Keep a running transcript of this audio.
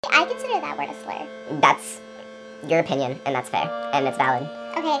I consider that word a slur. That's your opinion, and that's fair, and it's valid.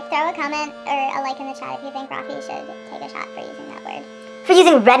 Okay, throw a comment or a like in the chat if you think Rafi should take a shot for using that word. For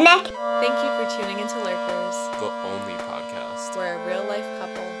using redneck? Thank you for tuning into Lurkers, The only podcast where a real-life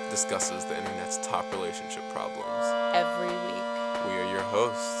couple discusses the internet's top relationship problems. every week. We are your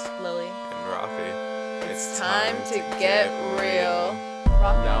hosts, Lily. and Rafi. It's time to get real.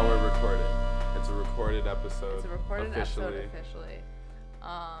 Rafi. Now we're recording. It's a recorded episode. It's a recorded officially. episode officially.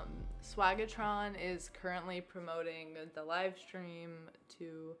 Swagatron is currently promoting the live stream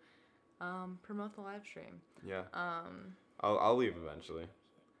to promote the live stream. Yeah. I'll leave eventually.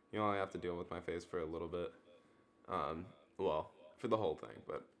 You only have to deal with my face for a little bit. Well, for the whole thing,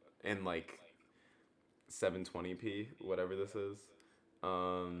 but in like 720p, whatever this is.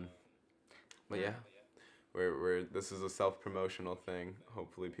 But yeah, we're this is a self-promotional thing.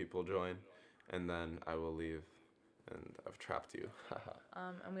 Hopefully people join, and then I will leave, and I've trapped you.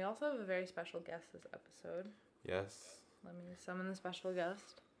 And we also have a very special guest this episode. Yes. Let me summon the special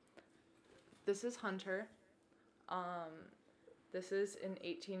guest. This is Hunter. This is an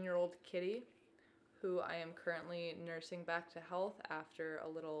 18-year-old kitty who I am currently nursing back to health after a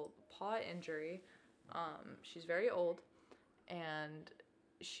little paw injury. She's very old, and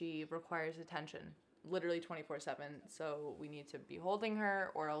she requires attention, literally 24/7. So we need to be holding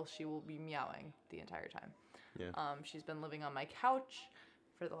her, or else she will be meowing the entire time. Yeah. She's been living on my couch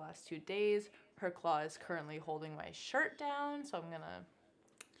for the last 2 days. Her claw is currently holding my shirt down, so I'm gonna...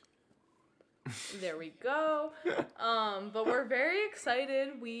 There we go. But we're very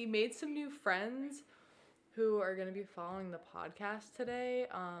excited. We made some new friends who are gonna be following the podcast today.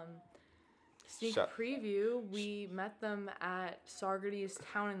 Sneak preview, we met them at Saugerties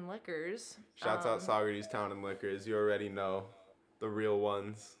Town and Liquors. Shouts out Saugerties Town and Liquors. You already know the real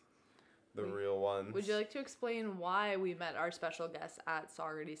ones. The real ones. Would you like to explain why we met our special guests at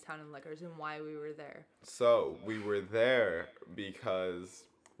Saugerties Town and Liquors and why we were there? So, we were there because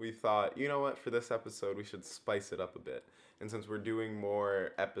we thought, you know what, for this episode, we should spice it up a bit. And since we're doing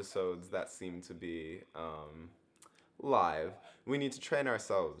more episodes that seem to be live, we need to train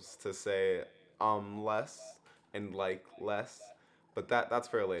ourselves to say less and like less. But that's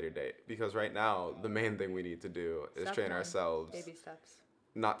for a later date. Because right now, the main thing we need to do is Step train one, ourselves baby steps.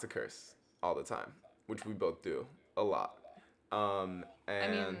 not to curse all the time, which we both do a lot. And I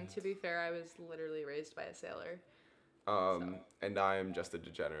mean, to be fair, I was literally raised by a sailor. And I am just a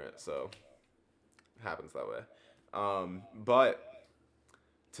degenerate, so it happens that way. But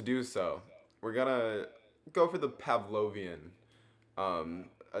to do so, we're gonna go for the Pavlovian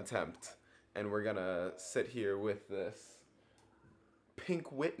attempt, and we're gonna sit here with this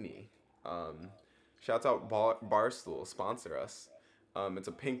Pink Whitney. Shouts out Barstool, sponsor us. It's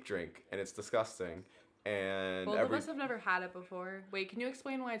a pink drink, and it's disgusting. And Both of us have never had it before. Wait, can you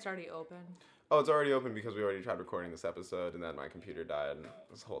explain why it's already open? Oh, it's already open because we already tried recording this episode, and then my computer died, and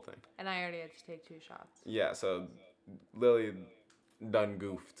this whole thing. And I already had to take 2 shots. Yeah, so Lily done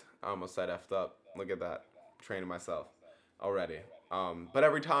goofed. I almost said effed up. Look at that. Training myself already. But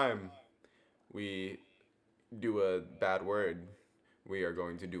every time we do a bad word, we are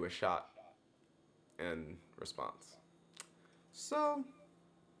going to do a shot in response. So,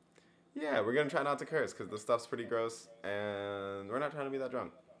 yeah, we're going to try not to curse because this stuff's pretty gross, and we're not trying to be that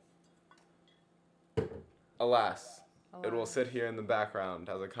drunk. Alas, it will sit here in the background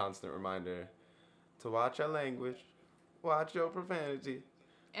as a constant reminder to watch your language, watch your profanity.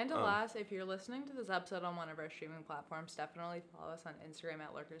 And alas, if you're listening to this episode on one of our streaming platforms, definitely follow us on Instagram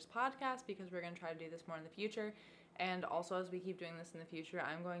at Lurkers Podcast because we're going to try to do this more in the future. And also, as we keep doing this in the future,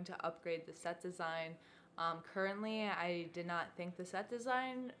 I'm going to upgrade the set design. Currently, I did not think the set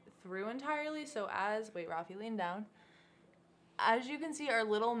design through entirely, so wait, Rafi, lean down. As you can see, our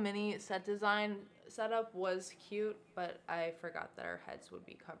little mini set design setup was cute, but I forgot that our heads would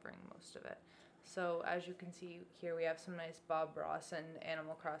be covering most of it. So as you can see here, we have some nice Bob Ross and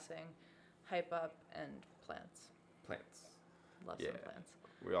Animal Crossing hype up and plants. Plants. Love some plants.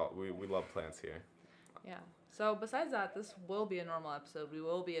 We love plants here. Yeah. So besides that, this will be a normal episode. We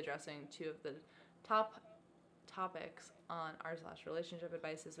will be addressing 2 of the top topics on r/relationship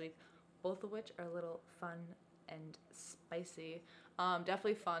advice this week, both of which are a little fun and spicy.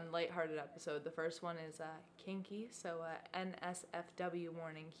 Definitely fun, lighthearted episode. The first one is kinky, so NSFW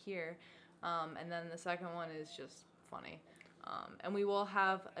warning here. And then the second one is just funny. And we will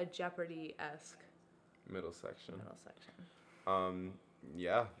have a Jeopardy-esque Middle section.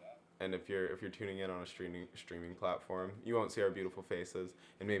 Yeah. And if you're tuning in on a streaming platform, you won't see our beautiful faces,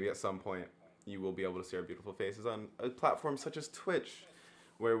 and maybe at some point you will be able to see our beautiful faces on a platform such as Twitch,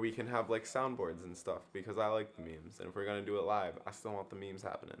 where we can have like soundboards and stuff because I like the memes, and if we're gonna do it live, I still want the memes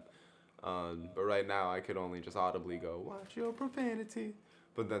happening. But right now I could only just audibly go, watch your profanity.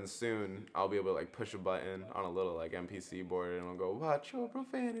 But then soon I'll be able to like push a button on a little like MPC board and it'll go, watch your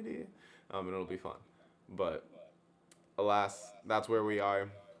profanity. And it'll be fun. But alas, that's where we are.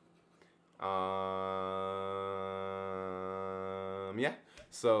 Yeah.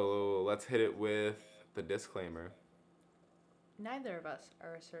 So let's hit it with the disclaimer. Neither of us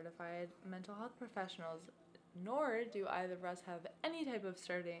are certified mental health professionals, nor do either of us have any type of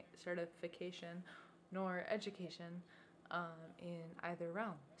certification nor education in either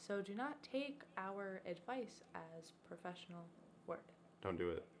realm. So do not take our advice as professional word. Don't do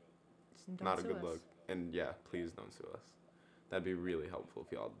it. Don't Not a sue good us. look. And yeah, please don't sue us. That'd be really helpful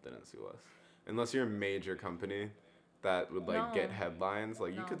if y'all didn't sue us. Unless you're a major company that would like get No. headlines,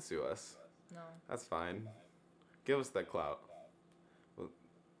 like you No. could sue us. No. That's fine. Give us that clout. Well,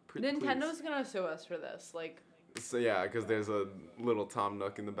 Nintendo's please. gonna sue us for this. Like, So yeah, because there's a little Tom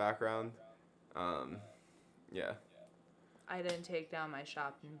Nook in the background. Yeah. I didn't take down my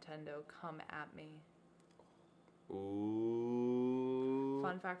shop, Nintendo. Come at me. Ooh.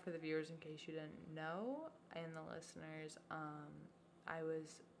 Fun fact for the viewers, in case you didn't know, and the listeners, I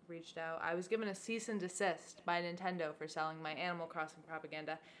was reached out. I was given a cease and desist by Nintendo for selling my Animal Crossing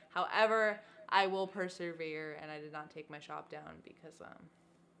propaganda. However, I will persevere, and I did not take my shop down because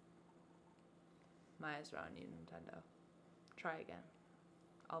my eyes are on you, Nintendo. Try again.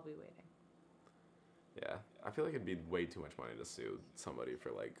 I'll be waiting. Yeah, I feel like it'd be way too much money to sue somebody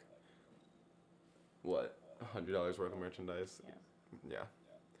for like, what, $100 worth of merchandise? Yeah. Yeah.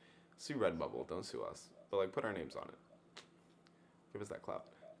 Sue Redbubble, don't sue us. But like, put our names on it. Give us that clout.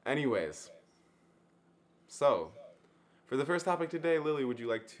 Anyways, so, for the first topic today, Lily, would you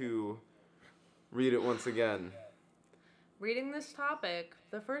like to read it once again? Reading this topic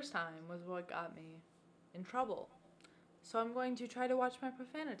the first time was what got me in trouble. So I'm going to try to watch my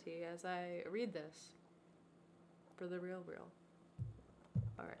profanity as I read this. For the real.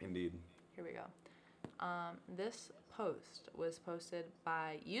 Alright, Indeed. here we go. This post was posted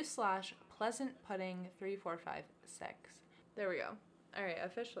by u/pleasantpudding3456. There we go. Alright,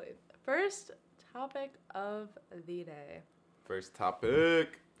 officially. First topic of the day. First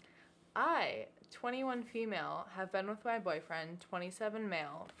topic. I, 21 female, have been with my boyfriend, 27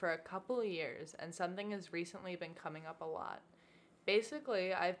 male, for a couple of years, and something has recently been coming up a lot.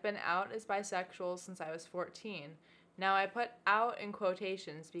 Basically, I've been out as bisexual since I was 14. Now, I put out in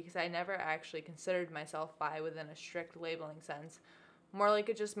quotations because I never actually considered myself bi within a strict labeling sense, more like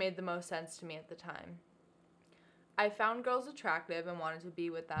it just made the most sense to me at the time. I found girls attractive and wanted to be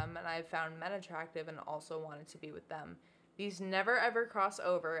with them, and I found men attractive and also wanted to be with them. These never ever cross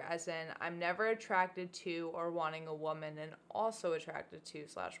over, as in I'm never attracted to or wanting a woman and also attracted to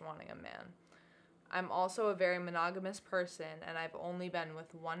 / wanting a man. I'm also a very monogamous person, and I've only been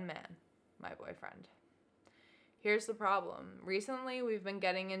with one man, my boyfriend. Here's the problem. Recently, we've been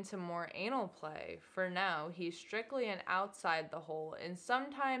getting into more anal play. For now, he's strictly an outside the hole and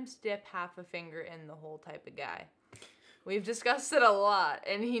sometimes dip half a finger in the hole type of guy. We've discussed it a lot,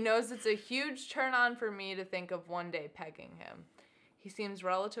 and he knows it's a huge turn on for me to think of one day pegging him. He seems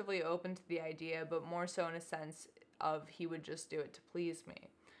relatively open to the idea, but more so in a sense of he would just do it to please me.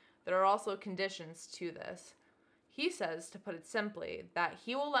 There are also conditions to this. He says, to put it simply, that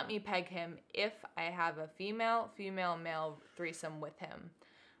he will let me peg him if I have a female-male threesome with him.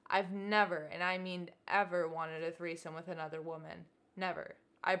 I've never, and I mean ever, wanted a threesome with another woman. Never.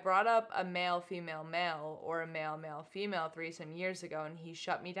 I brought up a male-female-male or a male-male-female threesome years ago, and he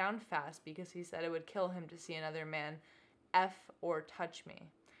shut me down fast because he said it would kill him to see another man F or touch me.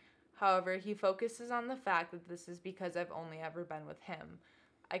 However, he focuses on the fact that this is because I've only ever been with him.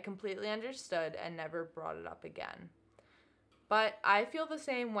 I completely understood and never brought it up again. But I feel the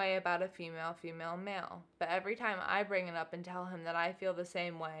same way about a female-female-male. But every time I bring it up and tell him that I feel the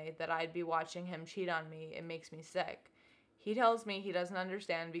same way, that I'd be watching him cheat on me, it makes me sick. He tells me he doesn't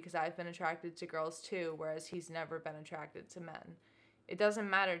understand because I've been attracted to girls too, whereas he's never been attracted to men. It doesn't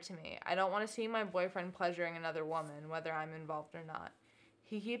matter to me. I don't want to see my boyfriend pleasuring another woman, whether I'm involved or not.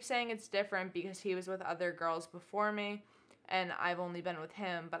 He keeps saying it's different because he was with other girls before me, and I've only been with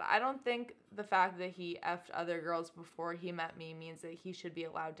him, but I don't think the fact that he effed other girls before he met me means that he should be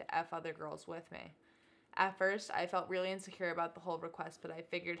allowed to eff other girls with me. At first, I felt really insecure about the whole request, but I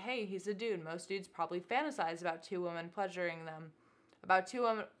figured, hey, he's a dude. Most dudes probably fantasize about two women pleasuring them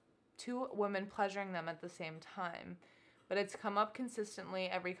at the same time. But it's come up consistently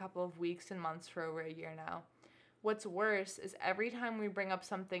every couple of weeks and months for over a year now. What's worse is every time we bring up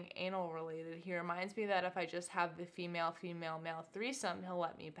something anal related, he reminds me that if I just have the female-female-male threesome, he'll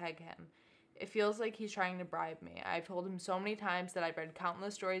let me peg him. It feels like he's trying to bribe me. I've told him so many times that I've read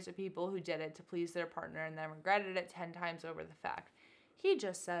countless stories of people who did it to please their partner and then regretted it 10 times over the fact. He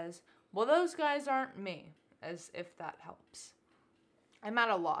just says, well, those guys aren't me, as if that helps. I'm at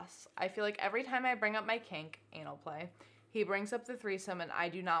a loss. I feel like every time I bring up my kink, anal play, he brings up the threesome and I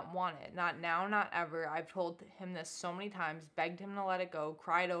do not want it. Not now, not ever. I've told him this so many times, begged him to let it go,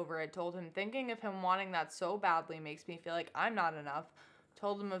 cried over it, told him thinking of him wanting that so badly makes me feel like I'm not enough,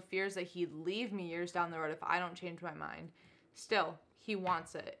 told him of fears that he'd leave me years down the road if I don't change my mind. Still, he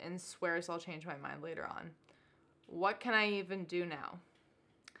wants it and swears I'll change my mind later on. What can I even do now?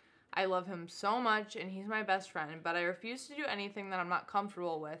 I love him so much and he's my best friend, but I refuse to do anything that I'm not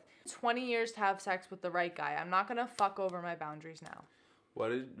comfortable with. 20 years to have sex with the right guy. I'm not gonna fuck over my boundaries now.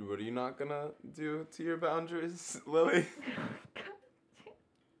 What are you not gonna do to your boundaries, Lily?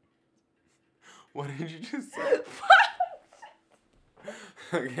 What did you just say?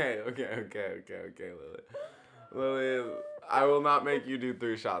 Okay, Lily. Lily, I will not make you do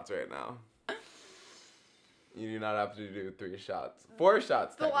 3 shots right now. You do not have to do 3 shots. 4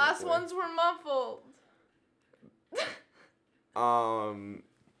 shots, The last ones were muffled.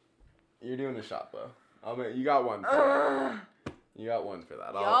 You're doing a shot, though. You got one for that. You got one for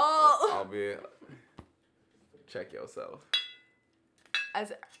that. I'll be... Check yourself.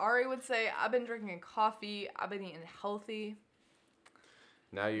 As Ari would say, I've been drinking coffee. I've been eating healthy.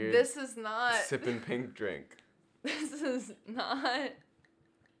 Now you're... This is not... Sipping pink drink. This is not...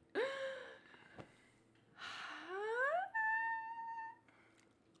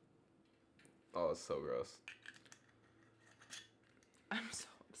 Oh, it's so gross. I'm so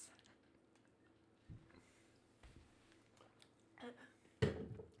upset.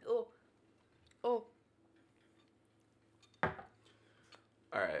 Oh.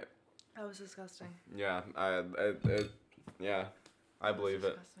 All right. That was disgusting. Yeah, I believe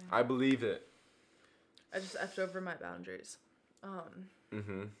it. Disgusting. I believe it. I just effed over my boundaries.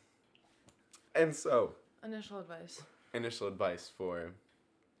 And so, Initial advice for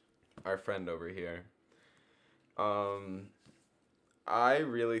our friend over here. I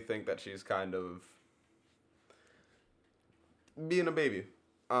really think that she's kind of being a baby.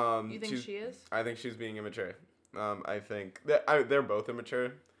 You think she is? I think she's being immature. I think they're both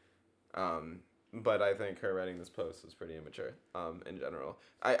immature. But I think her writing this post is pretty immature. In general,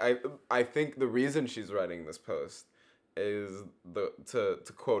 I think the reason she's writing this post is to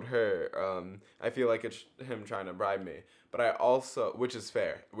quote her. I feel like it's him trying to bribe me, but I also, which is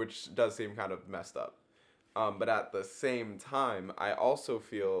fair, which does seem kind of messed up. But at the same time, I also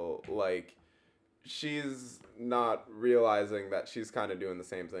feel like she's not realizing that she's kind of doing the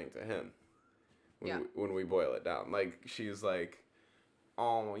same thing to him. When we boil it down, like she's like,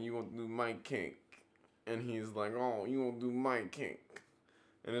 oh, you gonna do my kink, and he's like, oh, you gonna do my kink,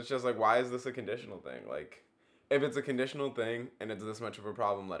 and it's just like, why is this a conditional thing? Like, if it's a conditional thing and it's this much of a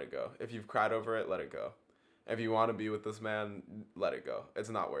problem, let it go. If you've cried over it, let it go. If you want to be with this man, let it go. It's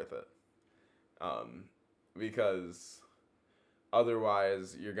not worth it. Because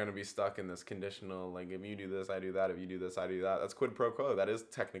otherwise you're going to be stuck in this conditional, like, if you do this, I do that. If you do this, I do that. That's quid pro quo. That is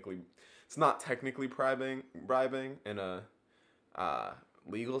technically, it's not technically bribing in a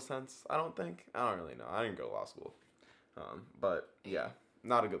legal sense, I don't think. I don't really know. I didn't go to law school. But yeah,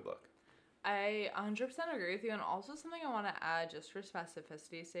 not a good look. I 100% agree with you, and also something I want to add just for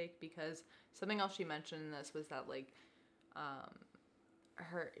specificity's sake, because something else she mentioned in this was that, like,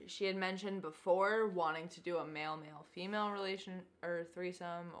 she had mentioned before wanting to do a male-male-female relation or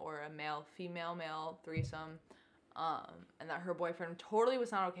threesome, or a male-female-male threesome, and that her boyfriend totally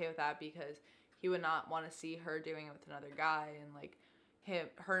was not okay with that because he would not want to see her doing it with another guy, and like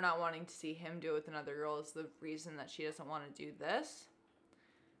her not wanting to see him do it with another girl is the reason that she doesn't want to do this.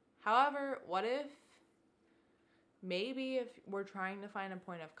 However, what if maybe if we're trying to find a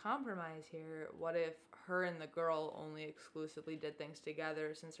point of compromise here, what if her and the girl only exclusively did things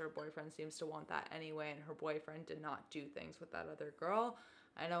together, since her boyfriend seems to want that anyway, and her boyfriend did not do things with that other girl?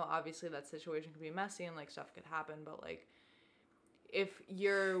 I know obviously that situation could be messy and like stuff could happen, but like if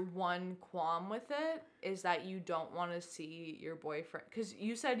your one qualm with it is that you don't want to see your boyfriend, because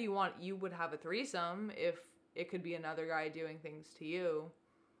you said you would have a threesome if it could be another guy doing things to you,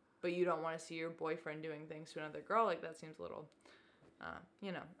 but you don't want to see your boyfriend doing things to another girl, like that seems a little,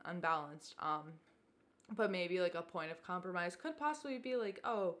 unbalanced. But maybe like a point of compromise could possibly be like,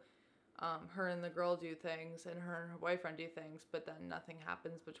 her and the girl do things and her boyfriend do things, but then nothing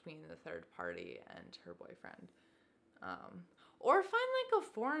happens between the third party and her boyfriend. Or find like a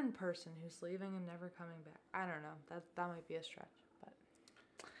foreign person who's leaving and never coming back. I don't know. That might be a stretch, but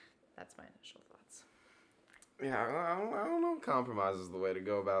that's my initial thoughts. Yeah, I don't know if compromise is the way to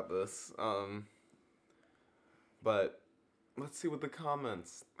go about this. But let's see what the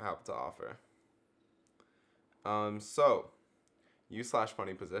comments have to offer. So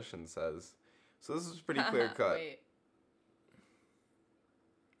you/funny position says, so this is pretty clear cut. Wait.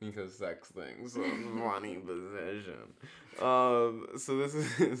 Because sex things, so funny position. So this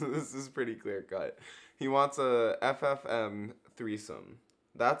is pretty clear cut. He wants a FFM threesome.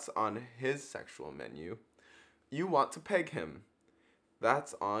 That's on his sexual menu. You want to peg him.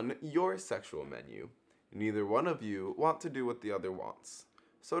 That's on your sexual menu. Neither one of you want to do what the other wants.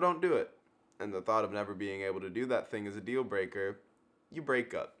 So don't do it. And the thought of never being able to do that thing is a deal breaker. You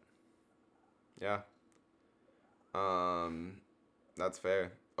break up. Yeah. That's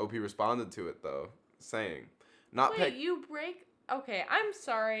fair. OP responded to it though, saying, "Not Wait, you break? Okay, I'm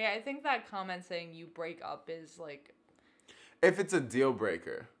sorry. I think that comment saying you break up is like, if it's a deal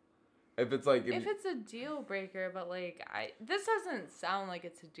breaker. If it's like if it's a deal breaker, but like this doesn't sound like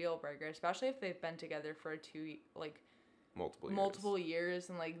it's a deal breaker, especially if they've been together for multiple years,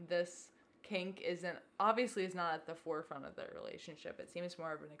 and like this kink is not at the forefront of their relationship. It seems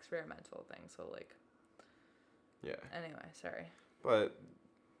more of an experimental thing. So like, yeah. Anyway, sorry. But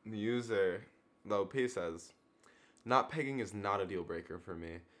the user, the OP says, "Not pegging is not a deal breaker for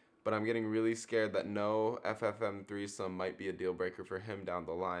me, but I'm getting really scared that no FFM threesome might be a deal breaker for him down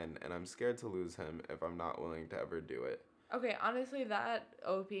the line, and I'm scared to lose him if I'm not willing to ever do it." Okay, honestly, that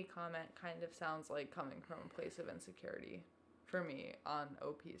OP comment kind of sounds like coming from a place of insecurity for me on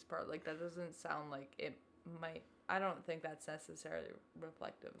OP's part. Like, that doesn't sound like it might... I don't think that's necessarily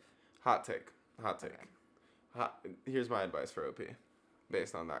reflective. Hot take. Okay. Here's my advice for OP,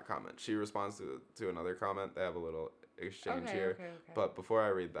 based on that comment. She responds to another comment. They have a little exchange here. Okay. But before I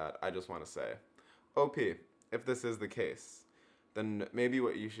read that, I just want to say, OP, if this is the case, then maybe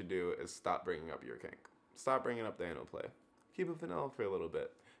what you should do is stop bringing up your kink. Stop bringing up the anal play. Keep it vanilla for a little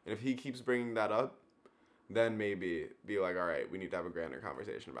bit. And if he keeps bringing that up, then maybe be like, all right, we need to have a grander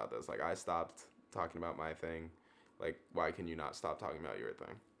conversation about this. Like, I stopped talking about my thing. Like, why can you not stop talking about your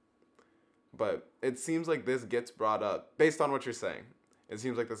thing? But it seems like this gets brought up, based on what you're saying, it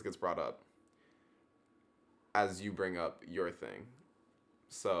seems like this gets brought up as you bring up your thing.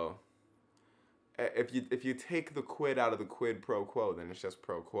 So if you take the quid out of the quid pro quo, then it's just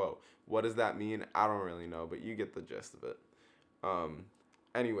pro quo. What does that mean? I don't really know, but you get the gist of it.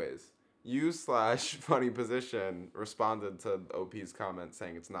 Anyways, you/funny position responded to OP's comment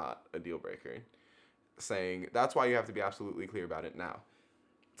saying it's not a deal breaker, saying that's why you have to be absolutely clear about it now.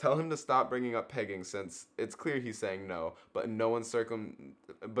 Tell him to stop bringing up pegging since it's clear he's saying no, but in no uncertain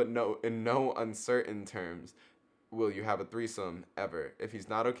terms will you have a threesome ever. If he's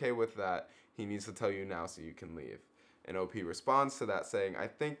not okay with that, he needs to tell you now so you can leave. And OP responds to that saying, I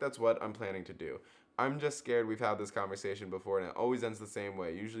think that's what I'm planning to do. I'm just scared we've had this conversation before and it always ends the same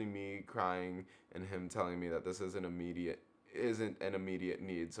way. Usually me crying and him telling me that this isn't an immediate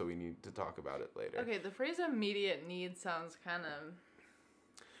need, so we need to talk about it later. Okay, the phrase immediate need sounds kind of...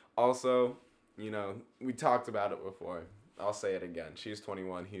 Also, we talked about it before. I'll say it again. She's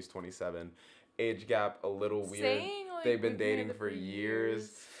 21, he's 27. Age gap, a little weird. Saying, like, they've been dating for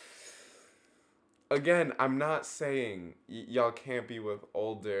years. Again, I'm not saying y'all can't be with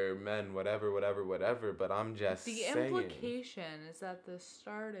older men, whatever, but I'm just saying. The implication is that this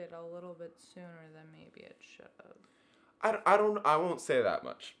started a little bit sooner than maybe it should have. I won't say that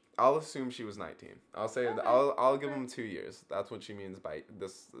much. I'll assume she was 19. I'll say Okay. I'll give him 2 years. That's what she means by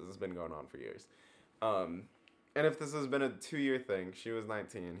this has been going on for years. And if this has been a 2-year thing, she was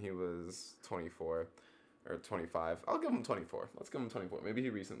 19, he was 24 or 25. I'll give him 24. Let's give him 24. Maybe he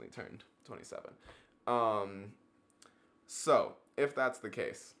recently turned 27. So if that's the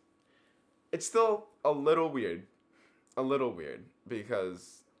case, it's still a little weird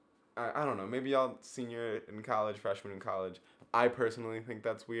because I don't know. Maybe y'all senior in college, freshman in college. I personally think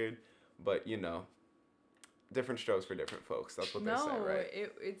that's weird, but different strokes for different folks. That's what they say, right?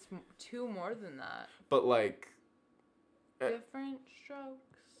 It's two more than that. But like, different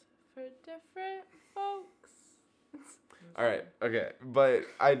strokes for different folks. all right, okay, but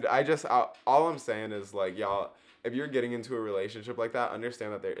I just all I'm saying is like y'all, if you're getting into a relationship like that,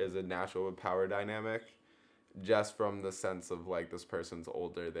 understand that there is a natural power dynamic, just from the sense of like this person's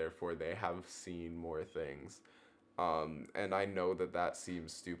older, therefore they have seen more things. And I know that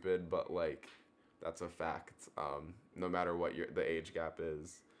seems stupid, but like that's a fact. No matter what the age gap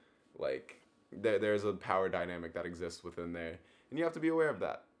is, like there's a power dynamic that exists within there, and you have to be aware of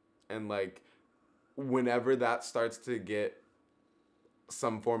that. And like whenever that starts to get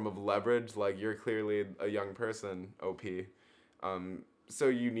some form of leverage. Like, you're clearly a young person, OP. So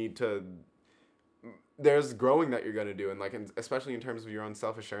you need to, there's growing that you're going to do. And like, especially in terms of your own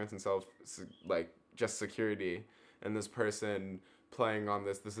self-assurance and just security. And this person playing on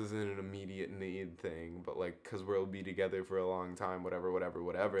this isn't an immediate need thing, but like, because we'll be together for a long time,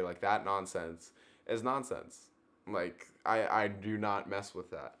 whatever, like that nonsense is nonsense. Like, I do not mess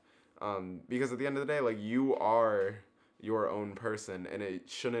with that. Because at the end of the day, like, you are your own person, and it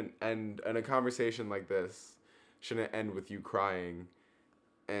shouldn't end, and a conversation like this shouldn't end with you crying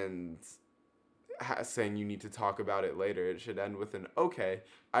and saying you need to talk about it later. It should end with an, okay,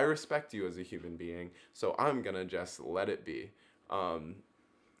 I respect you as a human being, so I'm gonna just let it be.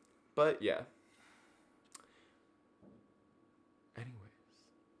 But yeah. Anyways.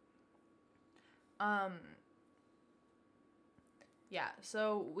 Yeah,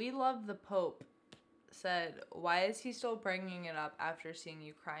 so We Love the Pope said, why is he still bringing it up after seeing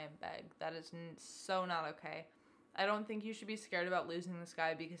you cry and beg? That is so not okay. I don't think you should be scared about losing this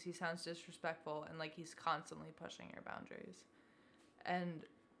guy because he sounds disrespectful and like he's constantly pushing your boundaries. And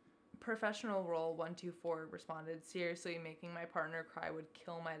Professional Role 124 responded, seriously, making my partner cry would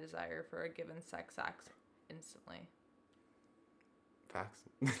kill my desire for a given sex act instantly. Facts.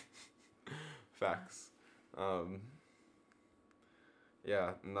 Facts.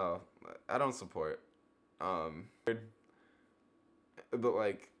 Yeah, no, I don't support. But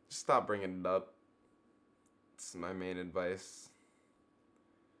like, stop bringing it up. It's my main advice.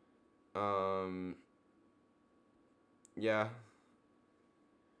 Yeah.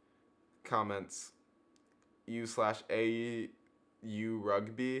 Comments. U/AU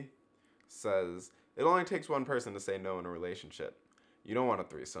Rugby says, it only takes one person to say no in a relationship. You don't want a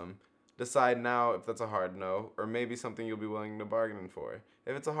threesome. Decide now if that's a hard no, or maybe something you'll be willing to bargain for.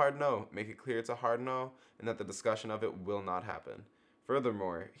 If it's a hard no, make it clear it's a hard no, and that the discussion of it will not happen.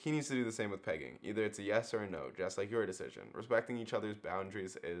 Furthermore, he needs to do the same with pegging. Either it's a yes or a no, just like your decision. Respecting each other's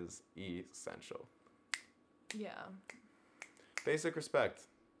boundaries is essential. Yeah. Basic respect.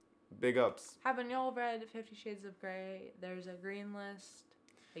 Big ups. Haven't y'all read 50 Shades of Grey? There's a green list,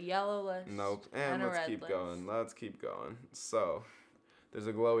 a yellow list, Nope. and a let's red keep list. going. Let's keep going. So, there's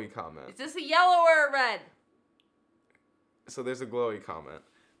a glowy comment. Is this a yellow or a red? So there's a glowy comment.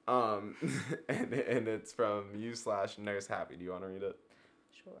 And it's from U/Nurse Happy. Do you want to read it?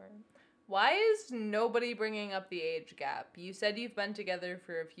 Sure. Why is nobody bringing up the age gap? You said you've been together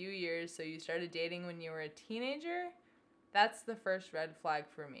for a few years, so you started dating when you were a teenager? That's the first red flag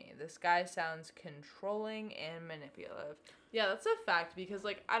for me. This guy sounds controlling and manipulative. Yeah, that's a fact because,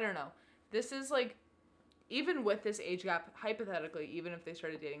 like, I don't know. This is, like, even with this age gap, hypothetically, even if they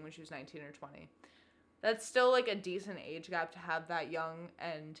started dating when she was 19 or 20, that's still, like, a decent age gap to have that young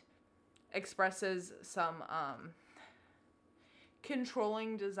and expresses some,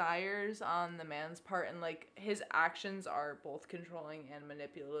 controlling desires on the man's part, and like his actions are both controlling and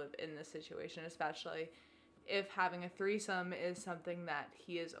manipulative in this situation, especially if having a threesome is something that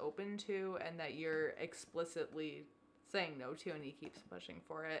he is open to and that you're explicitly saying no to, and he keeps pushing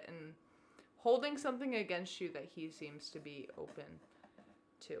for it and holding something against you that he seems to be open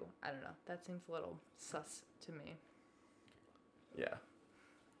to. I don't know, that seems a little sus to me. Yeah,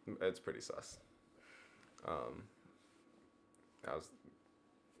 it's pretty sus.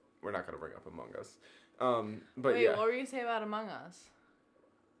 We're not gonna bring up Among Us. But wait, yeah. what were you say about Among Us?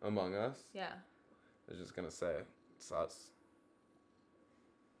 Among Us? Yeah. I was just gonna say sus.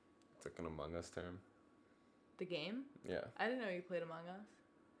 It's like an Among Us term. The game? Yeah. I didn't know you played Among Us.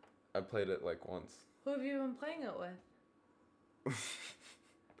 I played it like once. Who have you been playing it with?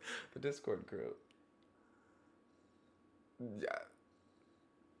 The Discord group. Yeah.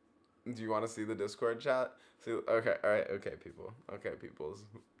 Do you want to see the Discord chat? See, okay, all right, okay, people. Okay, peoples.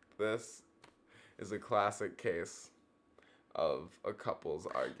 This is a classic case of a couple's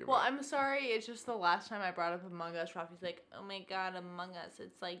argument. Well, I'm sorry. It's just the last time I brought up Among Us, Rafi's like, oh my god, Among Us.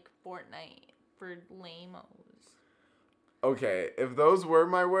 It's like Fortnite for lamos. Okay, if those were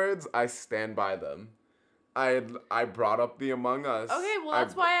my words, I stand by them. I brought up the Among Us. Okay, well,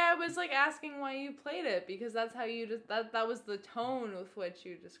 that's why I was like asking why you played it, because that's how you just that was the tone with which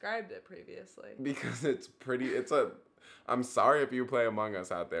you described it previously. Because I'm sorry if you play Among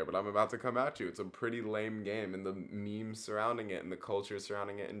Us out there, but I'm about to come at you. It's a pretty lame game, and the memes surrounding it and the culture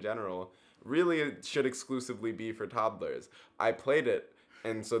surrounding it in general really it should exclusively be for toddlers. I played it,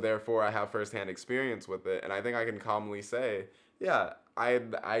 and so therefore I have firsthand experience with it, and I think I can calmly say, yeah,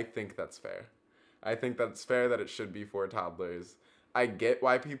 I think that's fair. I think that's fair that it should be for toddlers. I get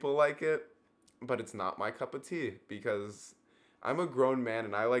why people like it, but it's not my cup of tea because I'm a grown man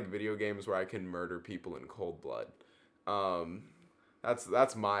and I like video games where I can murder people in cold blood.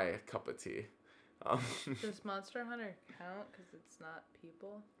 That's my cup of tea. Does Monster Hunter count because it's not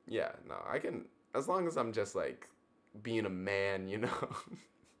people? Yeah, no, I can, as long as I'm just like being a man, you know.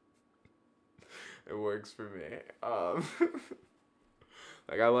 It works for me.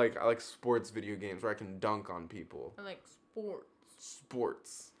 Like I like sports video games where I can dunk on people. I like sports.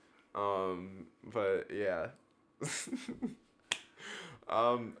 Sports. But yeah.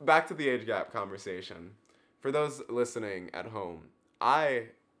 Back to the age gap conversation. For those listening at home, I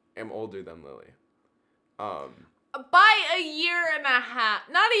am older than Lily. By a year and a half.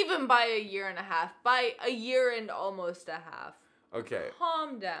 Not even by a year and a half. By a year and almost a half. Okay.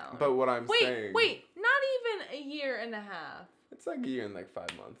 Calm down. But what I'm saying... Wait. Not even a year and a half. It's like a year and like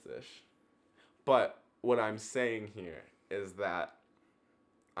 5 months-ish. But what I'm saying here is that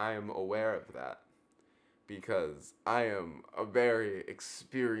I am aware of that because I am a very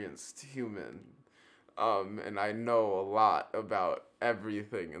experienced human. And I know a lot about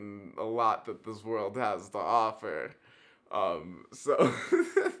everything and a lot that this world has to offer. So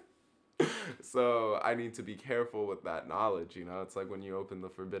so I need to be careful with that knowledge, you know? It's like when you open the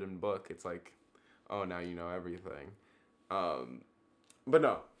forbidden book, it's like, oh, now you know everything. But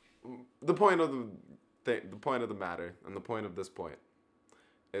no, the point of the point of the matter and the point of this point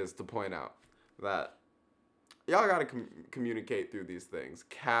is to point out that y'all gotta communicate through these things.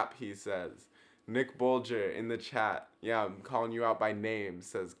 Cap, he says. Nick Bolger in the chat, yeah, I'm calling you out by name,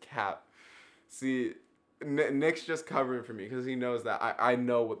 says Cap. See, Nick's just covering for me because he knows that I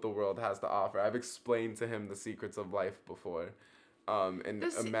know what the world has to offer. I've explained to him the secrets of life before, in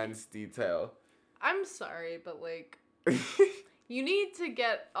immense detail. I'm sorry, but like, you need to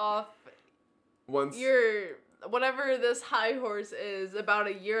get off your whatever this high horse is about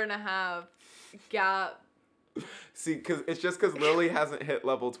a year and a half gap. See, it's just because Lily hasn't hit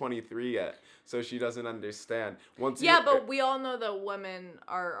level 23 yet, so she doesn't understand. But we all know that women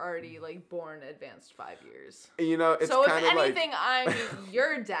are already like born advanced 5 years. You know, it's so kind of like... So if anything, I'm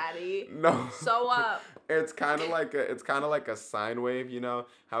your daddy. No. So up. It's kind of like a sine wave, you know,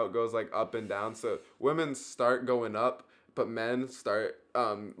 how it goes like up and down. So women start going up, but men start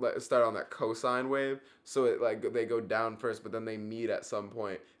on that cosine wave. So it like they go down first, but then they meet at some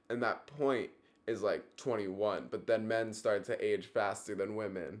point, and that point is like 21, but then men start to age faster than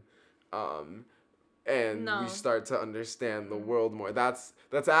women, and we start to understand the world more. That's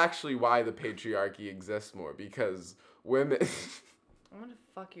actually why the patriarchy exists more, because women... I'm gonna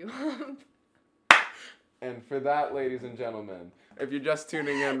fuck you up. And for that, ladies and gentlemen, if you're just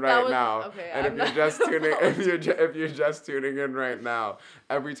tuning in right now, and if you're just tuning in right now,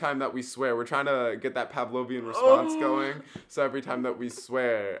 every time that we swear, we're trying to get that Pavlovian response going. So every time that we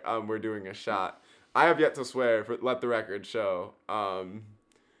swear, we're doing a shot. I have yet to swear. Let the record show.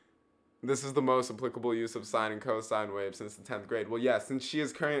 This is the most applicable use of sine and cosine waves since the 10th grade. Well, yeah, since she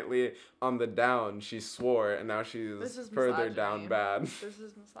is currently on the down, she swore, and now she's further down bad. This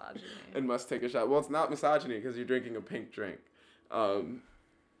is misogyny. And must take a shot. Well, it's not misogyny because you're drinking a pink drink. I'm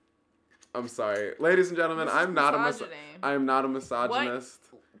sorry. Ladies and gentlemen, I am not a misogynist.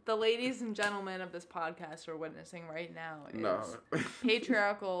 What the ladies and gentlemen of this podcast are witnessing right now is No.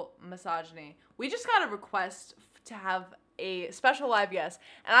 patriarchal misogyny. We just got a request to have a special live guest,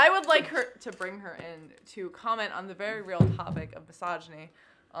 and I would like her to bring her in to comment on the very real topic of misogyny,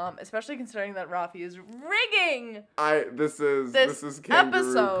 especially considering that Rafi is rigging this is kangaroo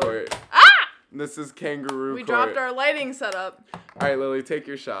episode. court. This is kangaroo We court. dropped our lighting setup. All right, Lily, take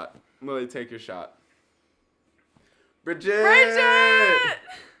your shot. Bridget!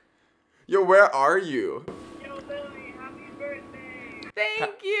 Yo, where are you? Yo, Lily, happy birthday!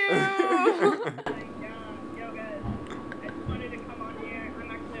 Thank you. Oh my god, yo guys, I just wanted to come on here. I'm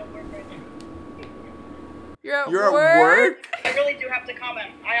actually at work right now. You're at work? I really do have to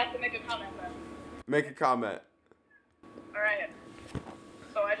comment. I have to make a comment then. Make a comment. Alright.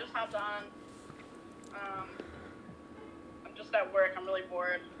 So I just hopped on. I'm just at work. I'm really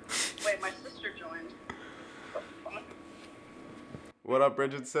bored. Wait, my sister joined. What the fuck? What up,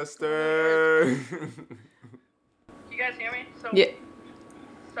 Bridget's sister? You guys hear me?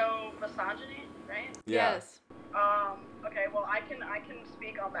 So misogyny, right? Yeah. Yes. Okay, well I can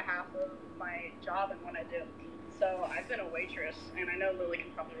speak on behalf of my job and what I do. So I've been a waitress, and I know Lily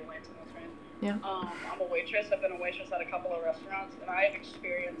can probably relate to this, right? Yeah. I'm a waitress. I've been a waitress at a couple of restaurants, and I've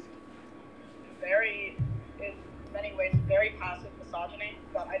experienced in many ways, very passive misogyny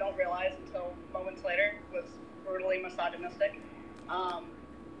that I don't realize until moments later was brutally misogynistic.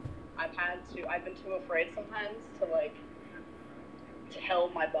 I've been too afraid sometimes to tell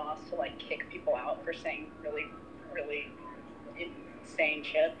my boss to kick people out for saying really, really insane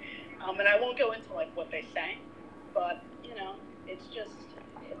shit. And I won't go into what they say, but it's just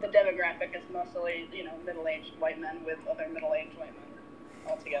the demographic is mostly, you know, middle-aged white men with other middle-aged white men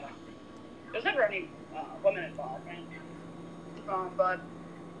all together. There's never any women involved, right? But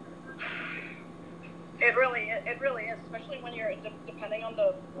it really is, especially when you're depending on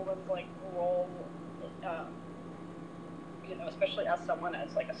the woman's like role, you know, especially as someone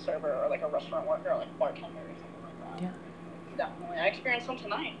as like a server or like a restaurant worker or like bartender or something like that. Yeah. Definitely, I experienced them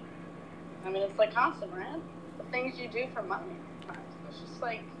tonight. I mean, it's like constant, man. The things you do for money. It's just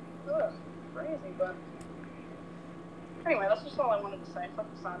like, ugh, crazy. But anyway, that's just all I wanted to say.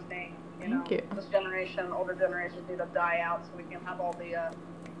 Fuck misogyny. Thank you. This generation, older generations need to die out so we can have all the,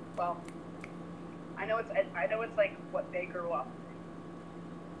 well, I know it's like what they grew up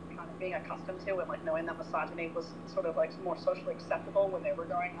kind of being accustomed to, and like knowing that misogyny was sort of like more socially acceptable when they were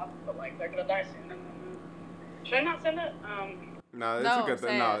growing up, but like they're gonna die soon. Should I not send it? No, it's No, a good say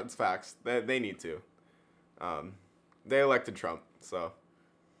thing. No, it. it's facts. They need to. They elected Trump, so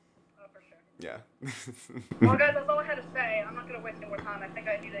Oh, for sure. yeah. Well, guys, that's all I had to say. I'm not gonna waste any more time. I think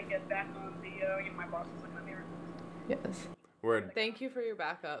I need to get back on the, you know, my boss is looking at me right now. Yes. Word. Thank you for your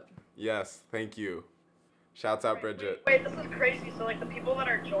backup. Yes, thank you. Shouts out Bridget. Wait, this is crazy. So like the people that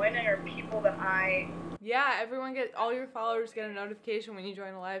are joining are people that Yeah, all your followers get a notification when you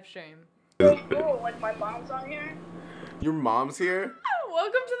join a live stream. so cool. Like my mom's on here. Your mom's here?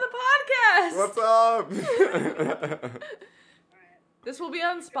 Welcome to the podcast. What's up? This will be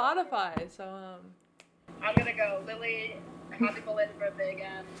on Spotify, so I'm gonna go. Lily, happy belated birthday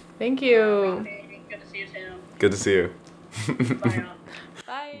again. thank you. Rodney, good to see you too. Good to see you. Bye.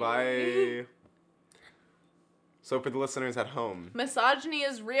 Bye. Bye. So for the listeners at home, Misogyny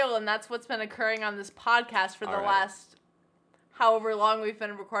is real, and that's what's been occurring on this podcast for the All right. last however long we've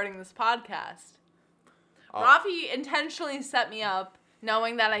been recording this podcast. Rafi intentionally set me up,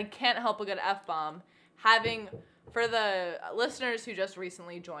 knowing that I can't help a good F-bomb, for the listeners who just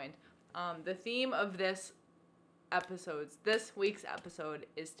recently joined, the theme of this week's episode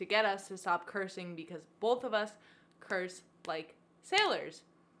is to get us to stop cursing because both of us curse like sailors.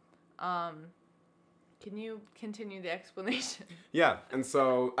 Can you continue the explanation? yeah, and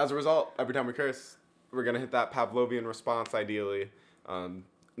so as a result, every time we curse, we're gonna hit that Pavlovian response ideally.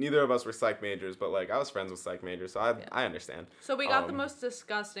 Neither of us were psych majors, but like I was friends with psych majors, so I understand. So we got the most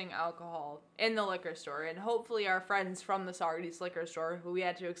disgusting alcohol in the liquor store, and hopefully our friends from the Socrates liquor store, who we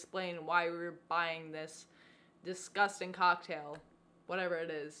had to explain why we were buying this disgusting cocktail, whatever it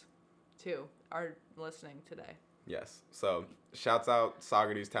is, too, are listening today. Yes. So shouts out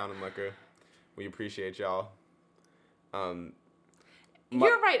Socrates Town and Liquor. We appreciate y'all. You're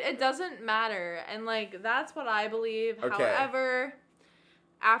right. It doesn't matter, and like that's what I believe. Okay. However,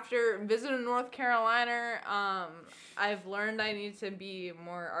 after visiting North Carolina, I've learned I need to be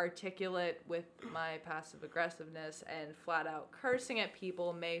more articulate with my passive aggressiveness, and flat out cursing at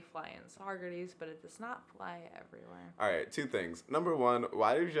people may fly in Socrates, but it does not fly everywhere. All right, two things. Number one,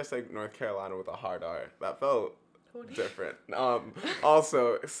 why did you just say North Carolina with a hard R? That felt different.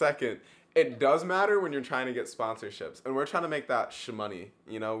 Also, second, it does matter when you're trying to get sponsorships, and we're trying to make that shmoney.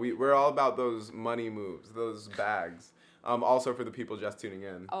 You know, we're all about those money moves, those bags. Also for the people just tuning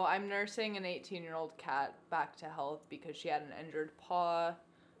in. Oh, I'm nursing an 18-year-old cat back to health because she had an injured paw.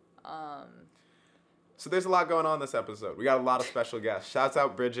 So there's a lot going on this episode. We got a lot of special guests. Shouts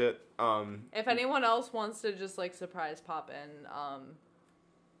out Bridget. If anyone else wants to just like surprise pop in,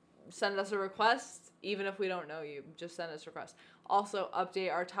 send us a request. Even if we don't know you, just send us a request. Also,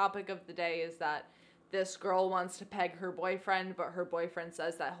 update, our topic of the day is that this girl wants to peg her boyfriend, but her boyfriend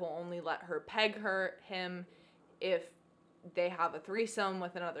says that he'll only let her peg him if they have a threesome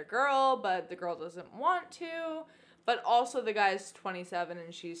with another girl, but the girl doesn't want to. But also the guy's 27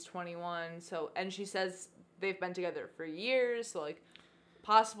 and she's 21, and she says they've been together for years, so like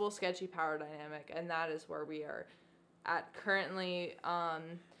possible sketchy power dynamic, and that is where we are at currently.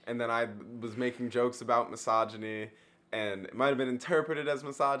 And then I was making jokes about misogyny, and it might have been interpreted as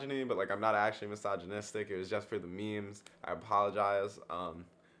misogyny, but like I'm not actually misogynistic. It was just for the memes. I apologize.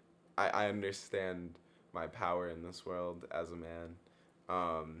 I understand my power in this world as a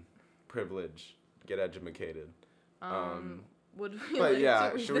man. Privilege, get educated. Would we But like yeah,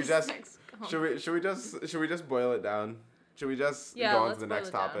 to read should we this just next comment? should we just boil it down? Should we just Yeah, go on to let's the boil next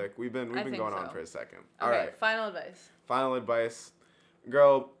it down. topic? We've been I think going on so. for a second. Okay, All right. final advice. Final advice.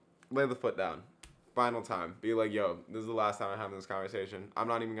 Girl, lay the foot down. Final time. Be like, yo, this is the last time I'm having this conversation. I'm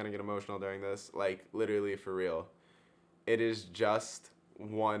not even going to get emotional during this. Like, literally, for real. It is just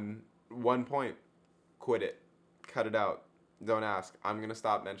one point. Quit it. Cut it out. Don't ask. I'm going to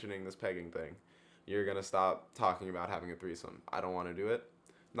stop mentioning this pegging thing. You're going to stop talking about having a threesome. I don't want to do it.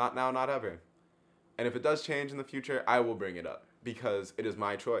 Not now, not ever. And if it does change in the future, I will bring it up. because it is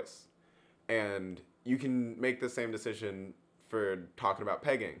my choice. And you can make the same decision for talking about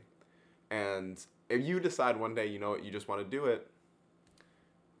pegging. And if you decide one day, you know what, you just want to do it,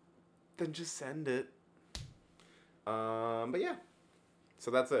 then just send it. But yeah, so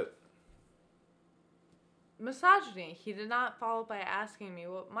that's it. Misogyny. He did not follow up by asking me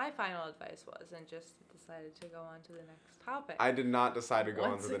what my final advice was and just decided to go on to the next topic. I did not decide to go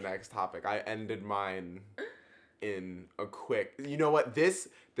on Once to the again. next topic. I ended mine in a quick... You know what? This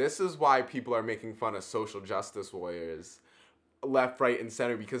is why people are making fun of social justice warriors left, right, and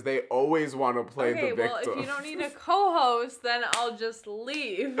center, because they always want to play the victim. Well, if you don't need a co-host, then I'll just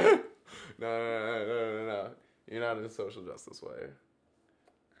leave. No. You're not a social justice warrior.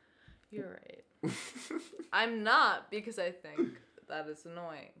 You're right. I'm not, because I think that is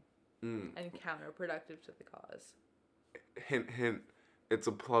annoying and counterproductive to the cause. Hint, hint. It's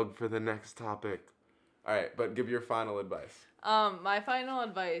a plug for the next topic. All right, but give your final advice. My final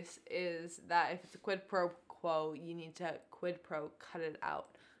advice is that if it's a quid pro quo, you need to quid pro cut it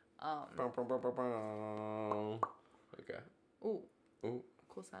out. Okay. Ooh, Ooh.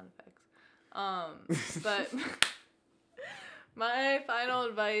 cool sound effects. But my final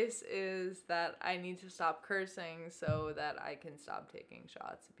advice is that I need to stop cursing so that I can stop taking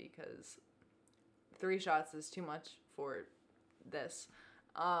shots, because 3 shots is too much for this.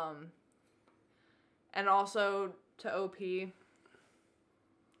 And also to OP,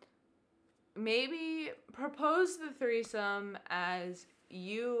 maybe propose the threesome as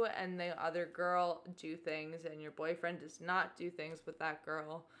you and the other girl do things and your boyfriend does not do things with that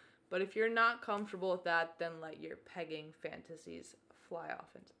girl. But if you're not comfortable with that, then let your pegging fantasies fly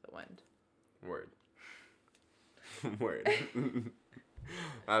off into the wind. Word. Word.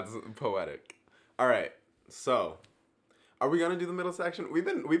 That's poetic. All right. So, are we gonna do the middle section? We've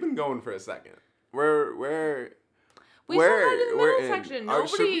been going for a second. We still gotta do the middle section.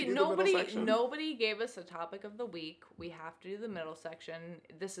 Should we do the middle section? Nobody gave us a topic of the week. We have to do the middle section.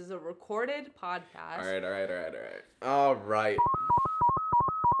 This is a recorded podcast. All right.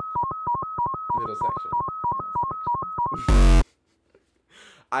 Middle section.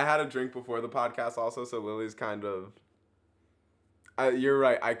 I had a drink before the podcast also, so Lily's kind of... you're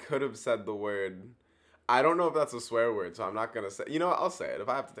right. I could have said the word... I don't know if that's a swear word, so I'm not going to say... You know what? I'll say it if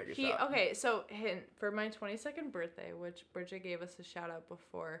I have to take a shot. Okay, so hint, for my 22nd birthday, which Bridget gave us a shout out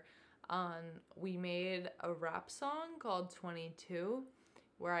before, we made a rap song called 22,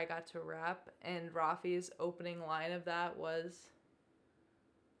 where I got to rap, and Rafi's opening line of that was...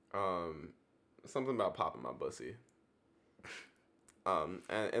 something about popping my pussy.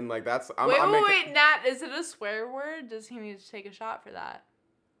 And like that's... Wait, Nat, is it a swear word? Does he need to take a shot for that?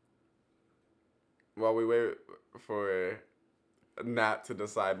 While we wait for Nat to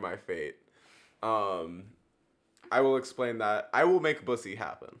decide my fate, I will explain that. I will make bussy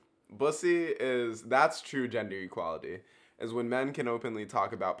happen. Bussy that's true gender equality, is when men can openly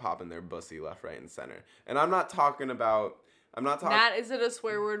talk about popping their bussy left, right, and center. And I'm not talking... Nat, is it a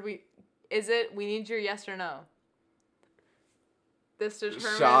swear word? We need your yes or no. This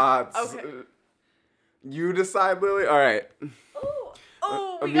determines... Shots. Okay. You decide, Lily? All right.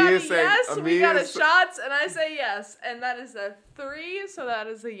 Oh, we got a yes, we got a shots, and I say yes. And that is a 3, so that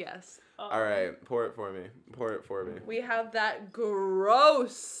is a yes. All right, pour it for me. We have that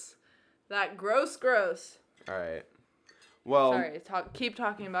gross. All right. Well... Sorry, keep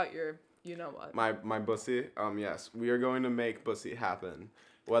talking about your, you know what. My bussy? Yes. We are going to make bussy happen.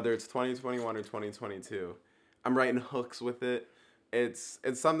 Whether it's 2021 or 2022. I'm writing hooks with it. It's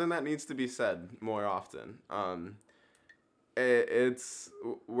something that needs to be said more often.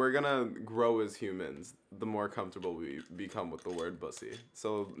 We're gonna grow as humans the more comfortable we become with the word bussy.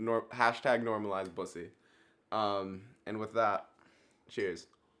 So hashtag normalize bussy. And with that, cheers.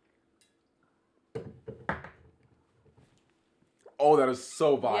 Oh, that is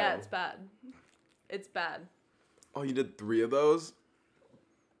so vile. Yeah, it's bad. Oh, you did 3 of those?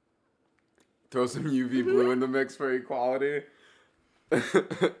 Throw some UV blue in the mix for equality.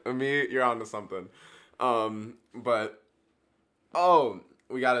 Me, you're onto something. But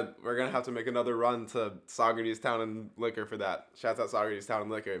we're gonna have to make another run to Socrates Town and Liquor for that. Shouts out Socrates Town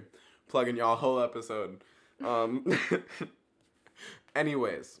and Liquor. Plugging y'all whole episode.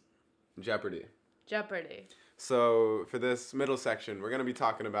 Anyways, Jeopardy. So for this middle section, we're gonna be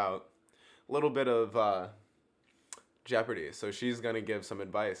talking about a little bit of Jeopardy. So she's gonna give some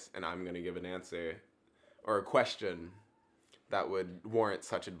advice, and I'm gonna give an answer or a question that would warrant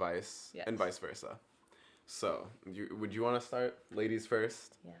such advice, and vice versa. So, would you want to start? Ladies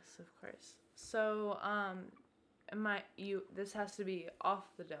first? Yes, of course. So, this has to be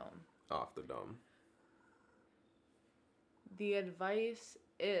off the dome. Off the dome. The advice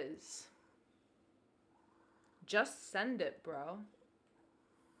is just send it, bro.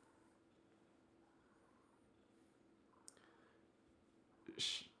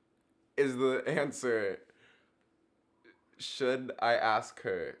 Is the answer, should I ask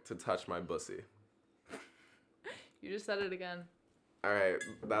her to touch my pussy? You just said it again. All right,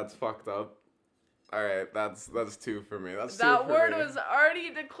 that's fucked up. All right, that's 2 for me. That's 2 That for word me. was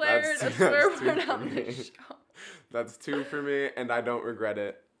already declared a That's swear 2 word for on me. this show. That's 2 for me, and I don't regret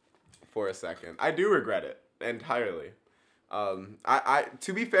it for a second. I do regret it entirely. I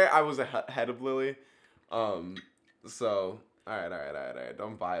to be fair, I was ahead of Lily. So all right.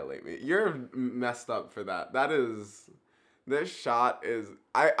 Don't violate me. You're messed up for that. This shot is.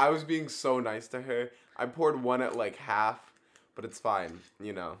 I was being so nice to her. I poured one at like half, but it's fine.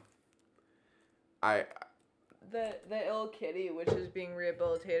 You know. The ill kitty, which is being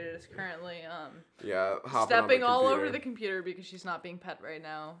rehabilitated, is currently hopping on stepping the all over computer. the computer because she's not being pet right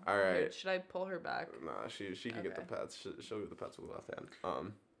now. All right. Here, should I pull her back? Nah, she can get the Okay. pets. She'll get the pets with the left hand.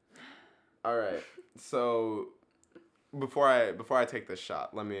 All right. So before I take this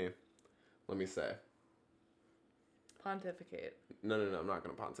shot, let me say. Pontificate. No, I'm not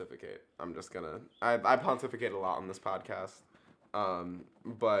gonna pontificate. I'm just gonna. I pontificate a lot on this podcast.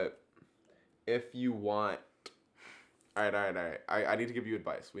 But if you want. All right. I need to give you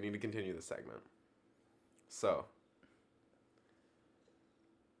advice. We need to continue this segment. So.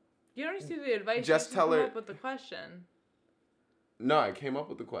 You don't need to do the advice. Just you tell come her- up with the question. No, I came up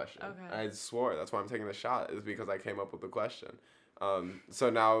with the question. Okay. I swore. That's why I'm taking the shot, is because I came up with the question. So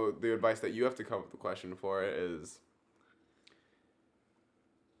now the advice that you have to come up with the question for is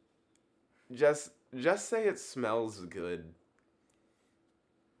just say it smells good.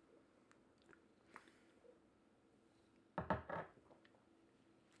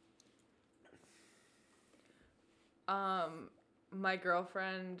 My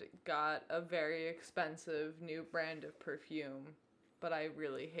girlfriend got a very expensive new brand of perfume, but I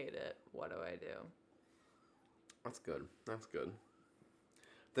really hate it. What do I do? That's good.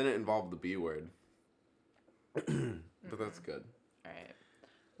 Didn't involve the B word. But that's good. All right.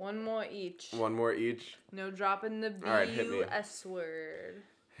 One more each. One more each. No dropping the B All right, hit me. S word.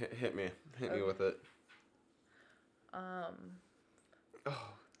 Hit me. Hit me Okay. with it. Oh,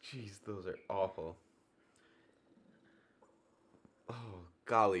 jeez, those are awful. Oh,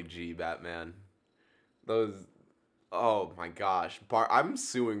 golly gee, Batman. Those, oh my gosh. I'm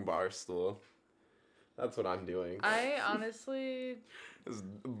suing Barstool. That's what I'm doing. I honestly, This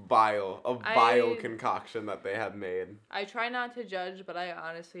vile concoction that they have made. I try not to judge, but I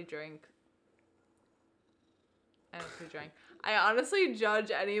honestly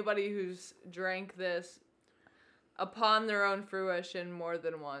judge anybody who's drank this upon their own fruition more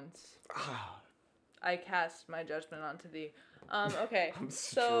than once. I cast my judgment onto thee. Okay. I'm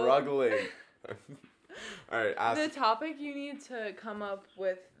so struggling. All right, ask. the topic you need to come up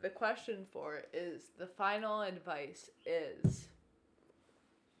with the question for is, the final advice is,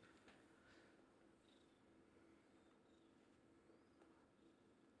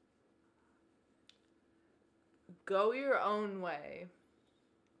 go your own way,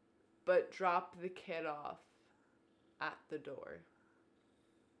 but drop the kid off at the door.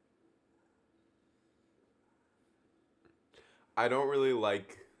 I don't really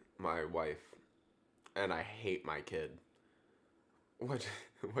like my wife, and I hate my kid. What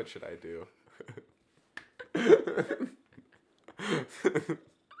should I do?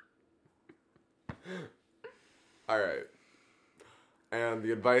 All right. And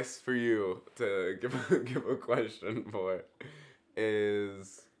the advice for you to give a question for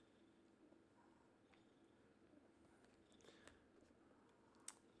is,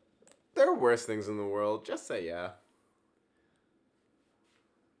 there are worse things in the world. Just say yeah.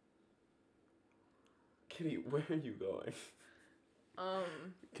 Kitty, where are you going?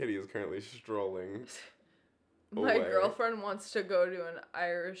 Kitty is currently strolling. My away. girlfriend wants to go to an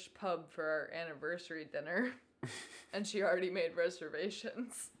Irish pub for our anniversary dinner, and she already made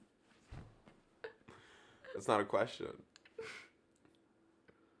reservations. It's not a question.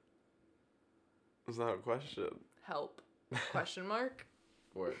 It's not a question. Help. Question mark?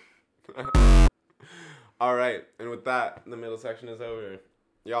 Word. All right, and with that, the middle section is over.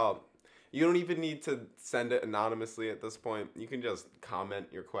 Y'all, you don't even need to send it anonymously at this point. You can just comment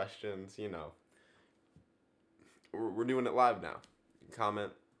your questions, you know. We're doing it live now.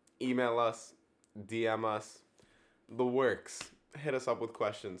 Comment, email us, DM us, the works. Hit us up with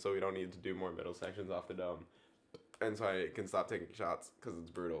questions so we don't need to do more middle sections off the dome. And so I can stop taking shots because it's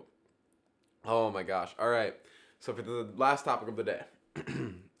brutal. Oh my gosh. All right. So for the last topic of the day,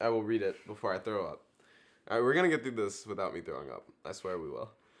 I will read it before I throw up. All right, we're gonna get through this without me throwing up. I swear we will.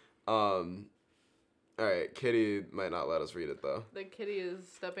 All right, Kitty might not let us read it though. The kitty is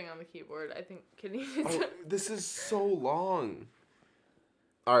stepping on the keyboard. I think Kitty needs Oh, to... this is so long.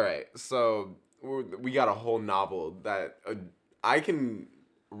 All right, so we got a whole novel that I can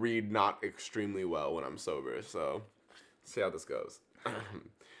read not extremely well when I'm sober. So, see how this goes.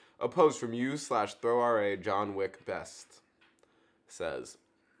 A post from you/ThrowRA John Wick Best says,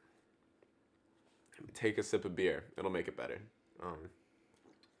 "Take a sip of beer. It'll make it better."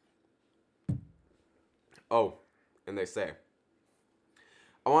 Oh, and they say,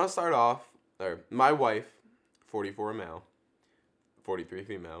 I want to start off, my wife, 44 male, 43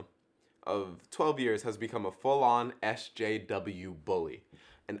 female, of 12 years has become a full-on SJW bully,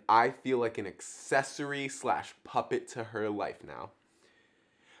 and I feel like an accessory/puppet to her life now.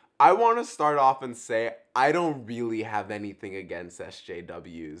 I want to start off and say I don't really have anything against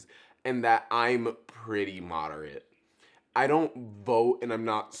SJWs, and that I'm pretty moderate. I don't vote, and I'm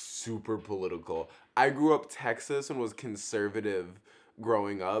not super political. I grew up Texas and was conservative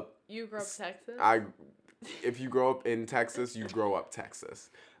growing up. You grew up Texas? If you grow up in Texas, you grow up Texas.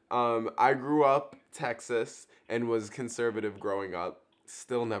 I grew up Texas and was conservative growing up,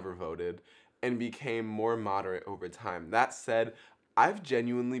 still never voted, and became more moderate over time. That said, I've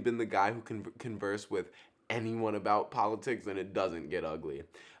genuinely been the guy who can converse with anyone about politics and it doesn't get ugly.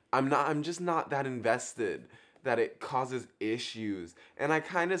 I'm just not that invested that it causes issues. And I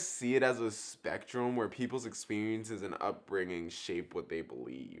kind of see it as a spectrum where people's experiences and upbringing shape what they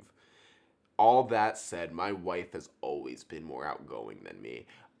believe. All that said, my wife has always been more outgoing than me.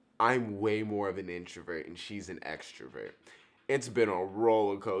 I'm way more of an introvert and she's an extrovert. It's been a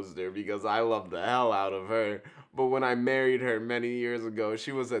roller coaster because I love the hell out of her. But when I married her many years ago,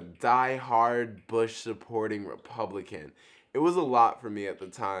 she was a die-hard Bush supporting Republican. It was a lot for me at the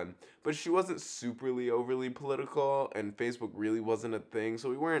time, but she wasn't superly overly political, and Facebook really wasn't a thing, so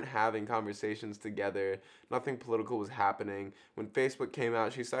we weren't having conversations together. Nothing political was happening. When Facebook came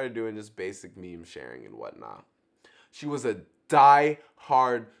out, she started doing just basic meme sharing and whatnot. She was a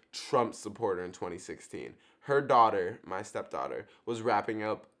die-hard Trump supporter in 2016. Her daughter, my stepdaughter, was wrapping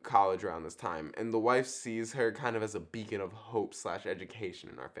up college around this time, and the wife sees her kind of as a beacon of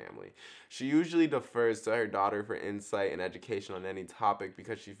hope/education in our family. She usually defers to her daughter for insight and education on any topic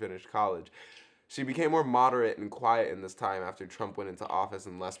because she finished college. She became more moderate and quiet in this time after Trump went into office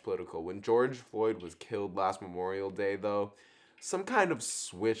and less political. When George Floyd was killed last Memorial Day, though, some kind of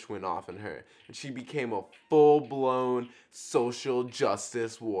switch went off in her, and she became a full-blown social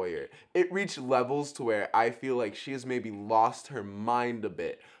justice warrior. It reached levels to where I feel like she has maybe lost her mind a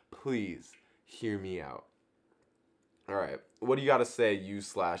bit. Please, hear me out. All right, what do you got to say,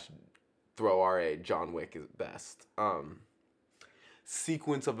 you/ThrowRA John Wick is best?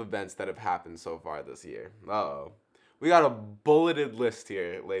 Sequence of events that have happened so far this year. Uh-oh. We got a bulleted list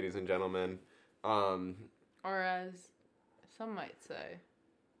here, ladies and gentlemen. Or as some might say,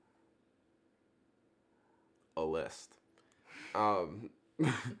 a list.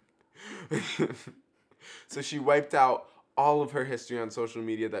 So she wiped out all of her history on social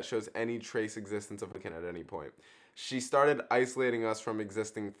media that shows any trace existence of Lincoln at any point. She started isolating us from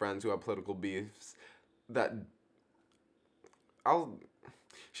existing friends who have political beefs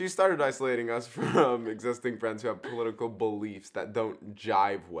She started isolating us from existing friends who have political beliefs that don't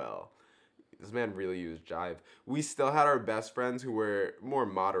jive well. This man really used jive. We still had our best friends who were more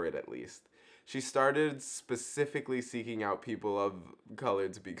moderate at least. She started specifically seeking out people of color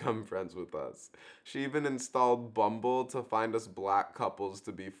to become friends with us. She even installed Bumble to find us black couples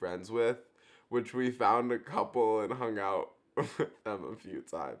to be friends with, which we found a couple and hung out with them a few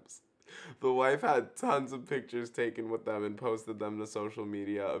times. The wife had tons of pictures taken with them and posted them to social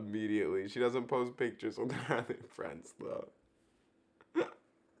media immediately. She doesn't post pictures with her other friends, though.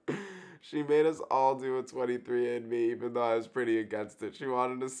 She made us all do a 23andMe, even though I was pretty against it. She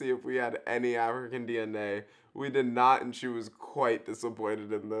wanted to see if we had any African DNA. We did not, and she was quite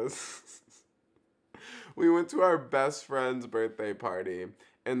disappointed in this. We went to our best friend's birthday party,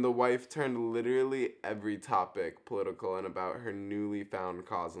 and the wife turned literally every topic political and about her newly found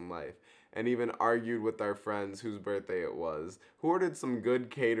cause in life, and even argued with our friends whose birthday it was, who ordered some good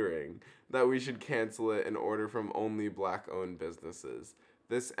catering, that we should cancel it and order from only black-owned businesses.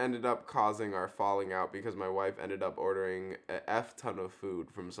 This ended up causing our falling out because my wife ended up ordering a F-ton of food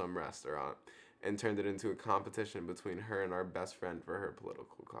from some restaurant and turned it into a competition between her and our best friend for her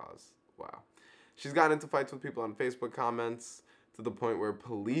political cause. Wow. She's gotten into fights with people on Facebook comments. to the point where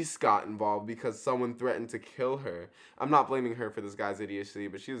police got involved because someone threatened to kill her. I'm not blaming her for this guy's idiocy,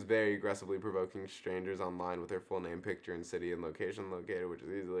 but she was very aggressively provoking strangers online with her full name, picture, and city and location locator, which is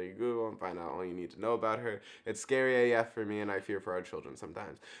easily Google and find out all you need to know about her. It's scary AF for me, and I fear for our children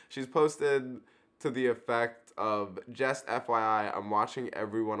sometimes. She's posted to the effect of, just FYI, I'm watching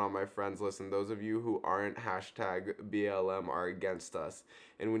everyone on my friends list, and those of you who aren't hashtag BLM are against us.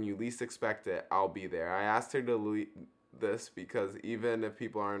 And when you least expect it, I'll be there. I asked her to delete this because even if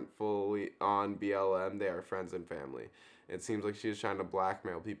people aren't fully on BLM, they are friends and family. It seems like she is trying to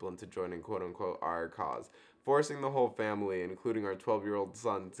blackmail people into joining quote-unquote our cause, forcing the whole family, including our 12-year-old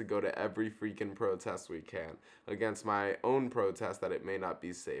son, to go to every freaking protest we can, against my own protest that it may not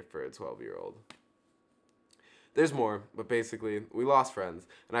be safe for a 12-year-old. There's more, but basically, we lost friends,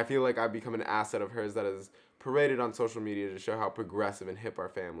 and I feel like I've become an asset of hers that is paraded on social media to show how progressive and hip our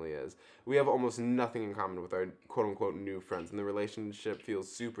family is. We have almost nothing in common with our quote-unquote new friends, and the relationship feels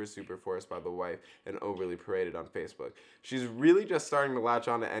super, super forced by the wife and overly paraded on Facebook. She's really just starting to latch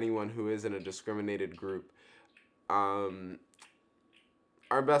on to anyone who is in a discriminated group. Our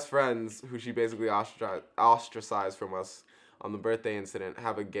best friends, who she basically ostracized from us on the birthday incident,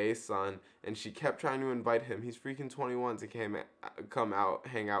 have a gay son, and she kept trying to invite him. He's freaking 21 to come out,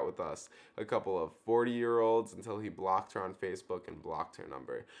 hang out with us. A couple of 40-year-olds until he blocked her on Facebook and blocked her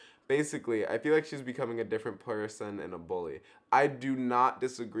number. Basically, I feel like she's becoming a different person and a bully. I do not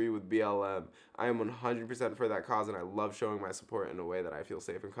disagree with BLM. I am 100% for that cause, and I love showing my support in a way that I feel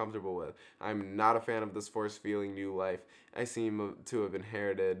safe and comfortable with. I'm not a fan of this force-feeling new life I seem to have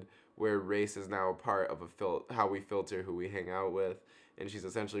inherited, where race is now a part of how we filter who we hang out with, and she's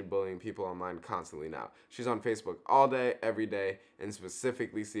essentially bullying people online constantly now. She's on Facebook all day, every day, and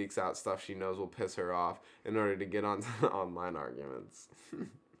specifically seeks out stuff she knows will piss her off in order to get onto the online arguments.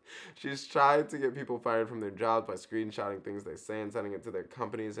 She's tried to get people fired from their jobs by screenshotting things they say and sending it to their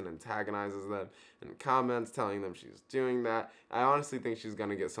companies, and antagonizes them in comments, telling them she's doing that. I honestly think she's going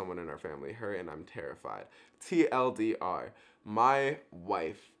to get someone in our family hurt, and I'm terrified. TLDR. My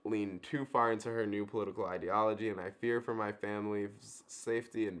wife leaned too far into her new political ideology, and I fear for my family's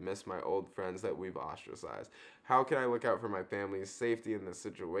safety and miss my old friends that we've ostracized. How can I look out for my family's safety in this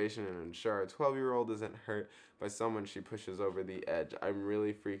situation and ensure our 12-year-old isn't hurt by someone she pushes over the edge? I'm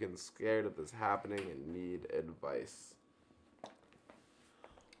really freaking scared of this happening and need advice.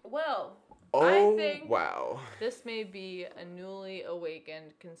 Well, Oh, I think wow. this may be a newly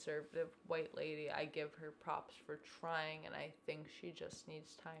awakened conservative white lady. I give her props for trying, and I think she just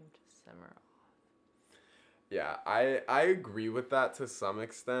needs time to simmer off. Yeah, I agree with that to some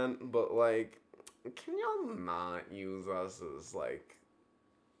extent, but, like, can y'all not use us as, like,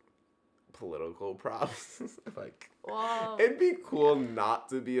 political props? Like, Well, it'd be cool not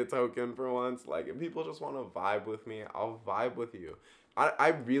to be a token for once. Like, if people just want to vibe with me, I'll vibe with you. I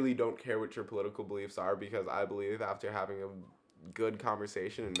really don't care what your political beliefs are, because I believe after having a good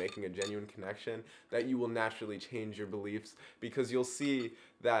conversation and making a genuine connection that you will naturally change your beliefs, because you'll see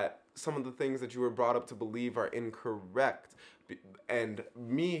that some of the things that you were brought up to believe are incorrect, and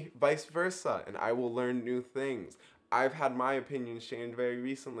me vice versa, and I will learn new things. I've had my opinions changed very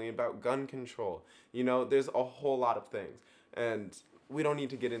recently about gun control. You know, there's a whole lot of things, and we don't need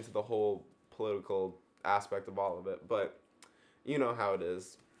to get into the whole political aspect of all of it, but you know how it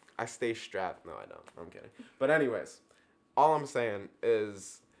is. I stay strapped. No, I don't. I'm kidding. But anyways, all I'm saying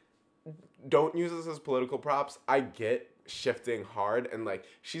is, don't use this as political props. I get shifting hard, and, like,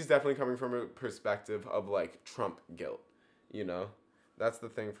 she's definitely coming from a perspective of, like, Trump guilt, you know? That's the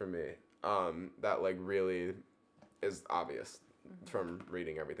thing for me, that, like, really is obvious from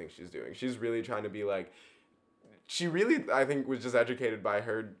reading everything she's doing. She's really trying to be, like, she really, I think, was just educated by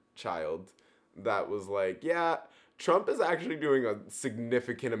her child that was like, yeah, Trump is actually doing a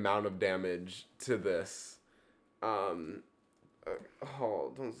significant amount of damage to this. Don't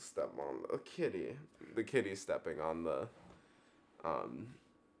step on the kitty. The kitty's stepping on the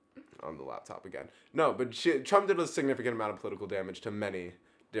laptop again. No, but Trump did a significant amount of political damage to many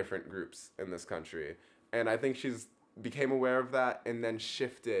different groups in this country. And I think she's became aware of that and then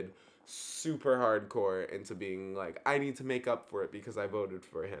shifted super hardcore into being like, I need to make up for it because I voted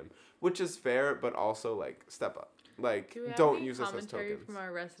for him. Which is fair, but also, like, step up. Like, don't use us as tokens. Commentary from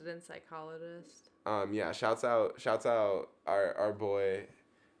our resident psychologist. Yeah, shouts out our boy,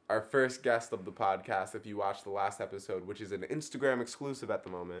 our first guest of the podcast. If you watched the last episode, which is an Instagram exclusive at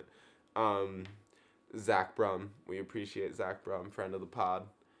the moment, Zach Brum. We appreciate Zach Brum, friend of the pod.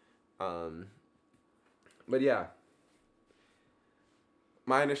 But yeah,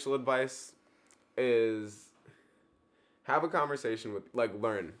 my initial advice is have a conversation with, like,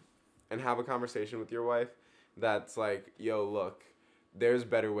 learn and have a conversation with your wife that's like, yo, look, there's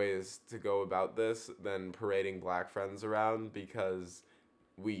better ways to go about this than parading black friends around because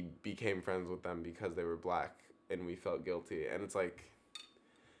we became friends with them because they were black and we felt guilty. And it's like,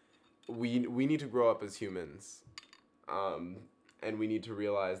 we need to grow up as humans. And we need to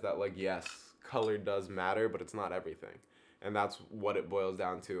realize that, like, yes, color does matter, but it's not everything. And that's what it boils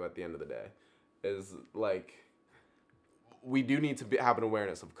down to at the end of the day. Is, like, we do need to have an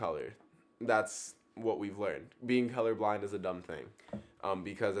awareness of color. That's what we've learned. Being colorblind is a dumb thing.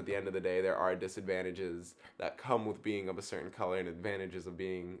 Because at the end of the day, there are disadvantages that come with being of a certain color and advantages of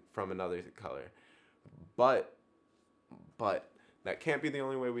being from another color. But that can't be the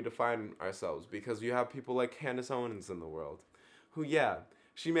only way we define ourselves, because you have people like Candace Owens in the world who, yeah,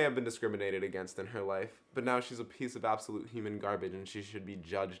 she may have been discriminated against in her life, but now she's a piece of absolute human garbage and she should be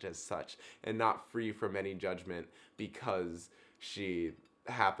judged as such and not free from any judgment because she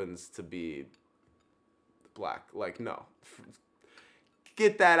happens to be black. Like, no.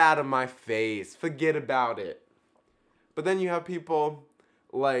 Get that out of my face. Forget about it. But then you have people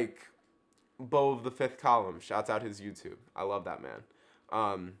like Bo of the Fifth Column. Shouts out his YouTube. I love that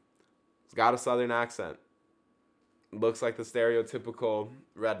man. He's got a southern accent. Looks like the stereotypical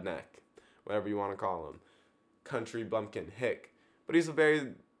redneck, whatever you want to call him. Country bumpkin, hick. But he's a very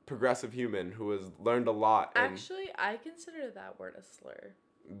progressive human who has learned a lot. And actually, I consider that word a slur.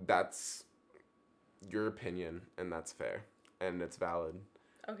 that's your opinion, and that's fair. And it's valid.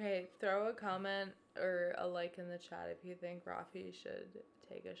 Okay, throw a comment or a like in the chat if you think Rafi should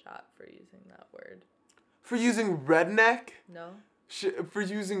take a shot for using that word. For using redneck? No?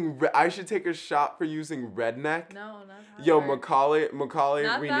 I should take a shot for using redneck? No, not that Yo, word. Macaulay,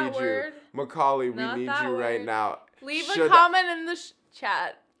 Not we that need word. you. Macaulay, we Not need that you right word. now. Leave a Should- comment in the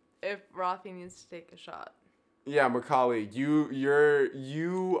chat if Rafi needs to take a shot. Yeah, Macaulay, you are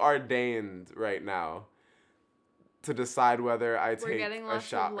ordained right now to decide whether I We're take getting a lots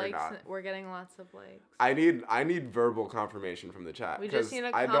shot of or likes. not. We're getting lots of likes. I need verbal confirmation from the chat. We just need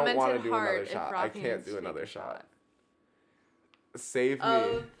a I don't want to commented do heart another if shot. Rafi I needs can't to do take another a shot. Save me.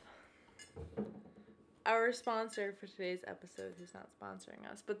 Of our sponsor for today's episode, who's not sponsoring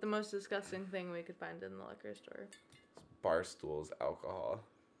us, but the most disgusting thing we could find in the liquor store. Barstool's alcohol.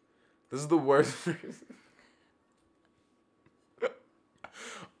 This is the worst.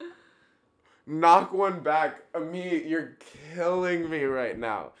 Knock one back. Ami, you're killing me right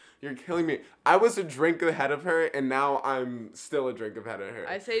now. You're killing me. I was a drink ahead of her, and now I'm still a drink ahead of her.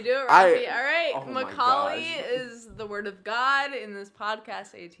 I say do it, Rafi. All right, Oh my Macaulay gosh. is the word of God in this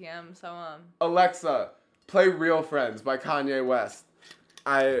podcast ATM. So Alexa, play "Real Friends" by Kanye West.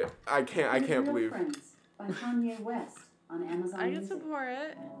 I can't Real believe. Friends by Kanye West on Amazon I get to Music. pour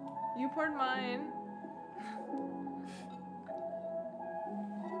it. You poured mine.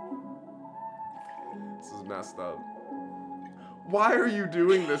 This is messed up. Why are you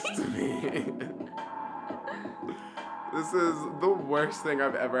doing this to me? This is the worst thing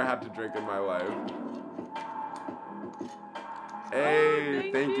I've ever had to drink in my life. Hey,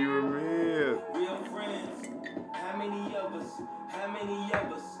 thank you, you. Amit. Real friends, how many of us? How many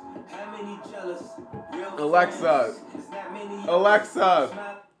of us? How many jealous? Real Alexa. friends, is not many of us. Alexa. It's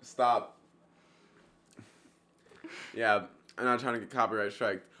not- Stop. Yeah, I'm not trying to get copyright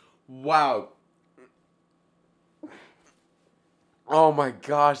striked. Wow. Oh my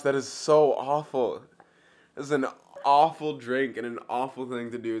gosh, that is so awful. This is an awful drink and an awful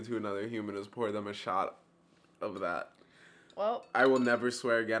thing to do to another human is pour them a shot of that. Well, I will never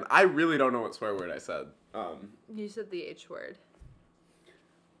swear again. I really don't know what swear word I said. you said the H word.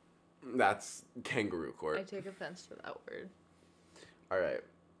 That's kangaroo court. I take offense to that word. All right.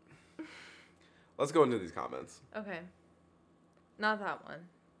 Let's go into these comments. Okay. Not that one.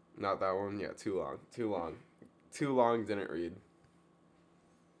 Not that one. Yeah, too long. Too long, didn't read.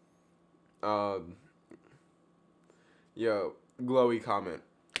 Yo, glowy comment.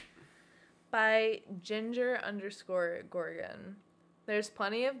 By Ginger_Gorgon. There's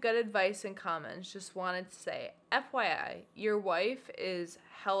plenty of good advice and comments. Just wanted to say, FYI, your wife is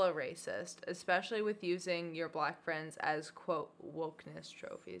hella racist, especially with using your black friends as, quote, wokeness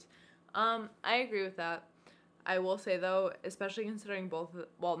trophies. I agree with that. I will say, though, especially considering both,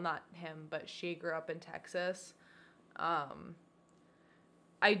 well, not him, but she grew up in Texas, I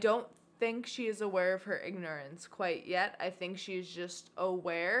don't think she is aware of her ignorance quite yet. I think she's just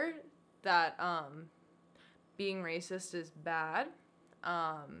aware that being racist is bad,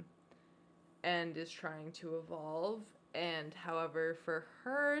 and is trying to evolve. And however, for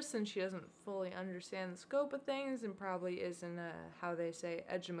her, since she doesn't fully understand the scope of things and probably isn't how they say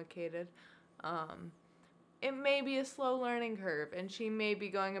educated, it may be a slow learning curve, and she may be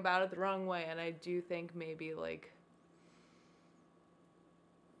going about it the wrong way, and I do think maybe, like,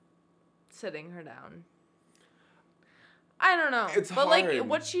 sitting her down. I don't know. It's but, hard. like,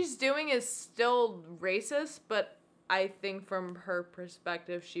 what she's doing is still racist, but I think from her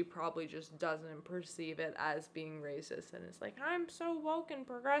perspective, she probably just doesn't perceive it as being racist, and it's like, I'm so woke and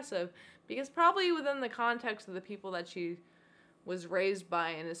progressive, because probably within the context of the people that she was raised by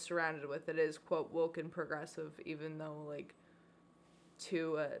and is surrounded with, it is, quote, woke and progressive, even though, like,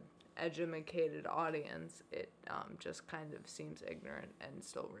 to a educated audience, it just kind of seems ignorant and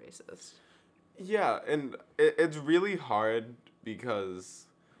still racist. Yeah, and it's really hard because,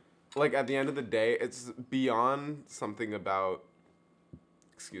 like, at the end of the day, it's beyond something about,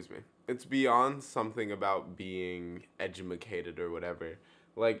 it's beyond something about being educated or whatever.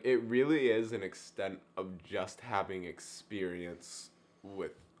 Like, it really is an extent of just having experience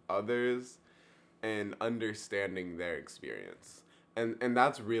with others and understanding their experience. And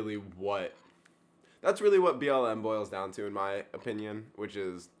that's really what BLM boils down to, in my opinion, which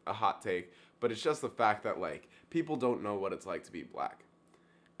is a hot take. But it's just the fact that, like, people don't know what it's like to be black.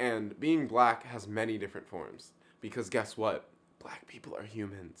 And being black has many different forms. Because guess what? Black people are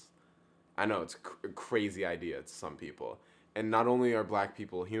humans. I know, it's a crazy idea to some people. And not only are black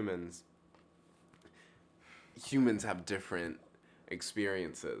people humans, humans have different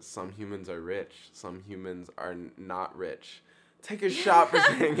experiences. Some humans are rich. Some humans are not rich. Take a shot for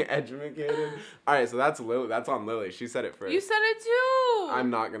saying educated. All right, so that's Lily. That's on Lily. She said it first. You said it too!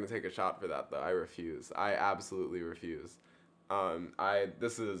 I'm not going to take a shot for that, though. I refuse. I absolutely refuse.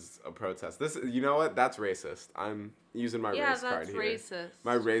 This is a protest. You know what? That's racist. I'm using my race card here. Yeah, that's racist.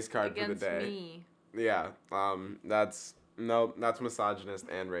 My race card against for the day. Me. Yeah. That's misogynist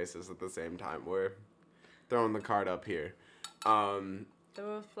and racist at the same time. We're throwing the card up here. Throw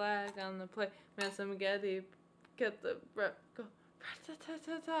a flag on the plate. Man, some get the go.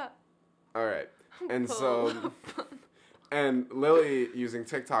 All right. And so, and Lily using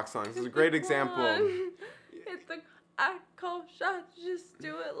TikTok songs is a great example. Hit the I call shots, just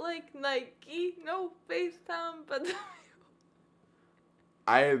do it like Nike, no FaceTime, but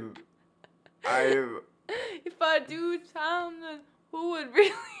if I do time, then who would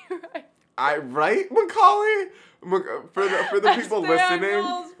really write? Right, Macaulay? For the people listening. On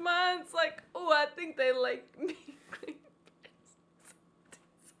y'all's minds, like, oh, I think they like me.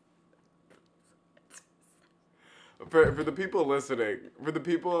 For the people listening, for the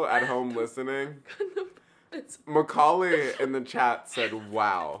people at home listening, Macaulay in the chat said,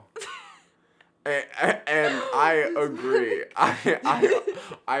 wow. And I agree.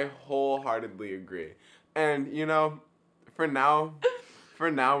 I wholeheartedly agree. And, you know, for now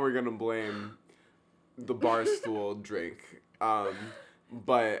we're going to blame the Barstool drink.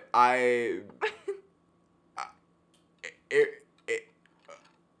 But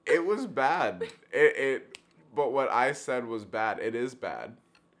it was bad. But what I said was bad. It is bad.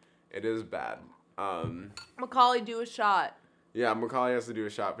 It is bad. Macaulay, do a shot. Yeah, Macaulay has to do a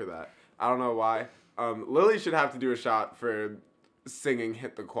shot for that. I don't know why. Lily should have to do a shot for singing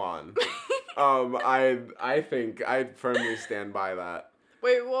 "Hit the Quan." I think I firmly stand by that.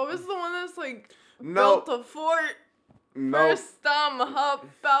 Wait, what was the one that's like No. built a fort? No. First time I hop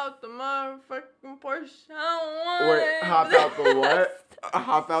out the motherfucking Porsche. I don't want Wait, it. hop out the what?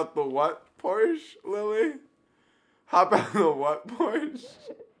 Hop out the what Porsche, Lily? Hop out the what Porsche?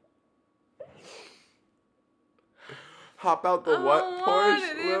 Hop out the what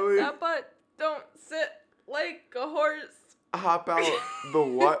Porsche, Lily? That butt don't sit like a horse. Hop out the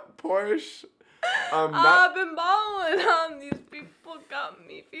what Porsche? I've been balling on these people, got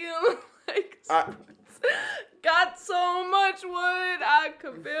me feeling like got so much wood I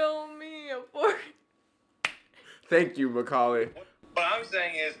could build me a fort. Thank you, Macaulay. What I'm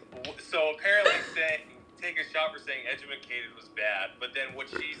saying is, so apparently saying take a shot for saying educated was bad, but then what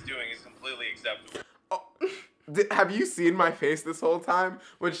she's doing is completely acceptable. Oh, have you seen my face this whole time?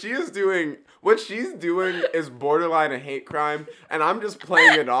 What she's doing is borderline a hate crime, and I'm just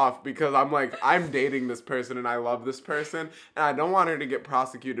playing it off because I'm like, I'm dating this person and I love this person, and I don't want her to get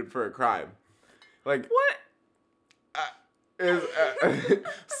prosecuted for a crime. Like, what? Is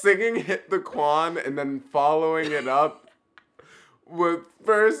singing "Hit the Quan" and then following it up with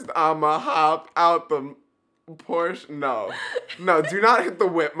 "First I'ma hop out the Porsche." No, do not hit the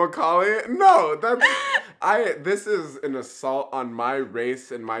whip, Macaulay. No, this is an assault on my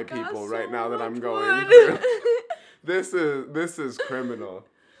race and my people right now that I'm going through. This is criminal.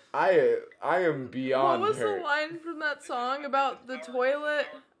 I am beyond What was hurt. the line from that song about the toilet?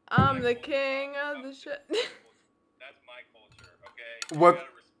 I'm the king of the shit. That's my culture, okay? What? You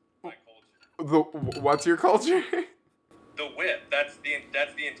gotta respect my culture. What's your culture? The whip. That's the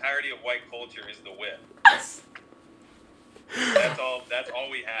entirety of white culture is the whip. That's all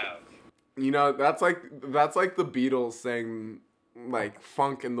we have. You know, that's like the Beatles saying like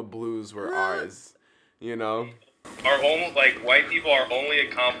funk and the blues were ours. You know? Our only, like, white people, our only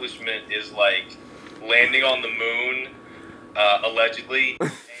accomplishment is like landing on the moon, allegedly,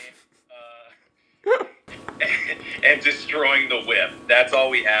 and destroying the whip. That's all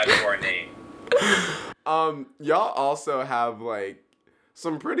we have to our name. Y'all also have like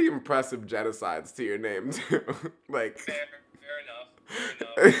some pretty impressive genocides to your name too. Like Fair enough.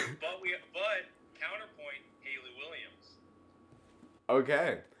 But counterpoint, Haley Williams.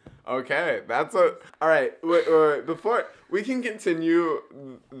 Okay, that's all right. Wait, before we can continue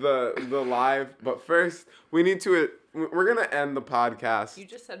the live, but first we're gonna end the podcast. You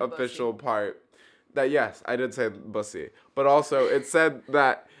just said official bussy. part. That yes, I did say bussy, but also it said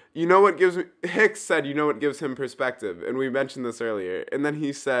that Hicks said what gives him perspective, and we mentioned this earlier, and then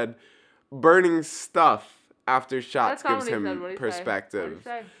he said burning stuff after shots That's not gives what he him said. What'd he say? perspective. What'd he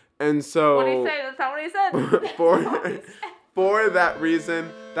say? And so What'd he say? That's not what he said. for that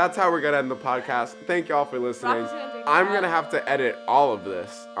reason, that's how we're gonna end the podcast. Thank y'all for listening. I'm gonna have to edit all of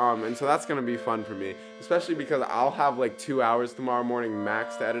this, and so that's gonna be fun for me, especially because I'll have like 2 hours tomorrow morning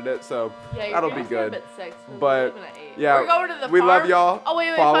max to edit it, so that'll be good. But yeah, we're going to the we farm. love y'all. Oh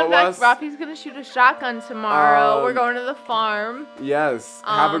wait, Follow fun fact, us. Rafi's gonna shoot a shotgun tomorrow. We're going to the farm. Yes.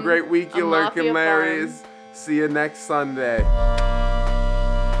 Have a great week, you a lurking mafia Larrys. See you next Sunday.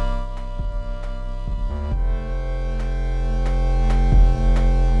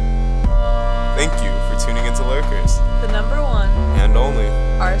 Thank you for tuning into Lurkers, The #1 and only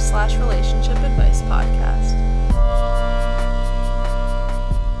r/relationship advice podcast.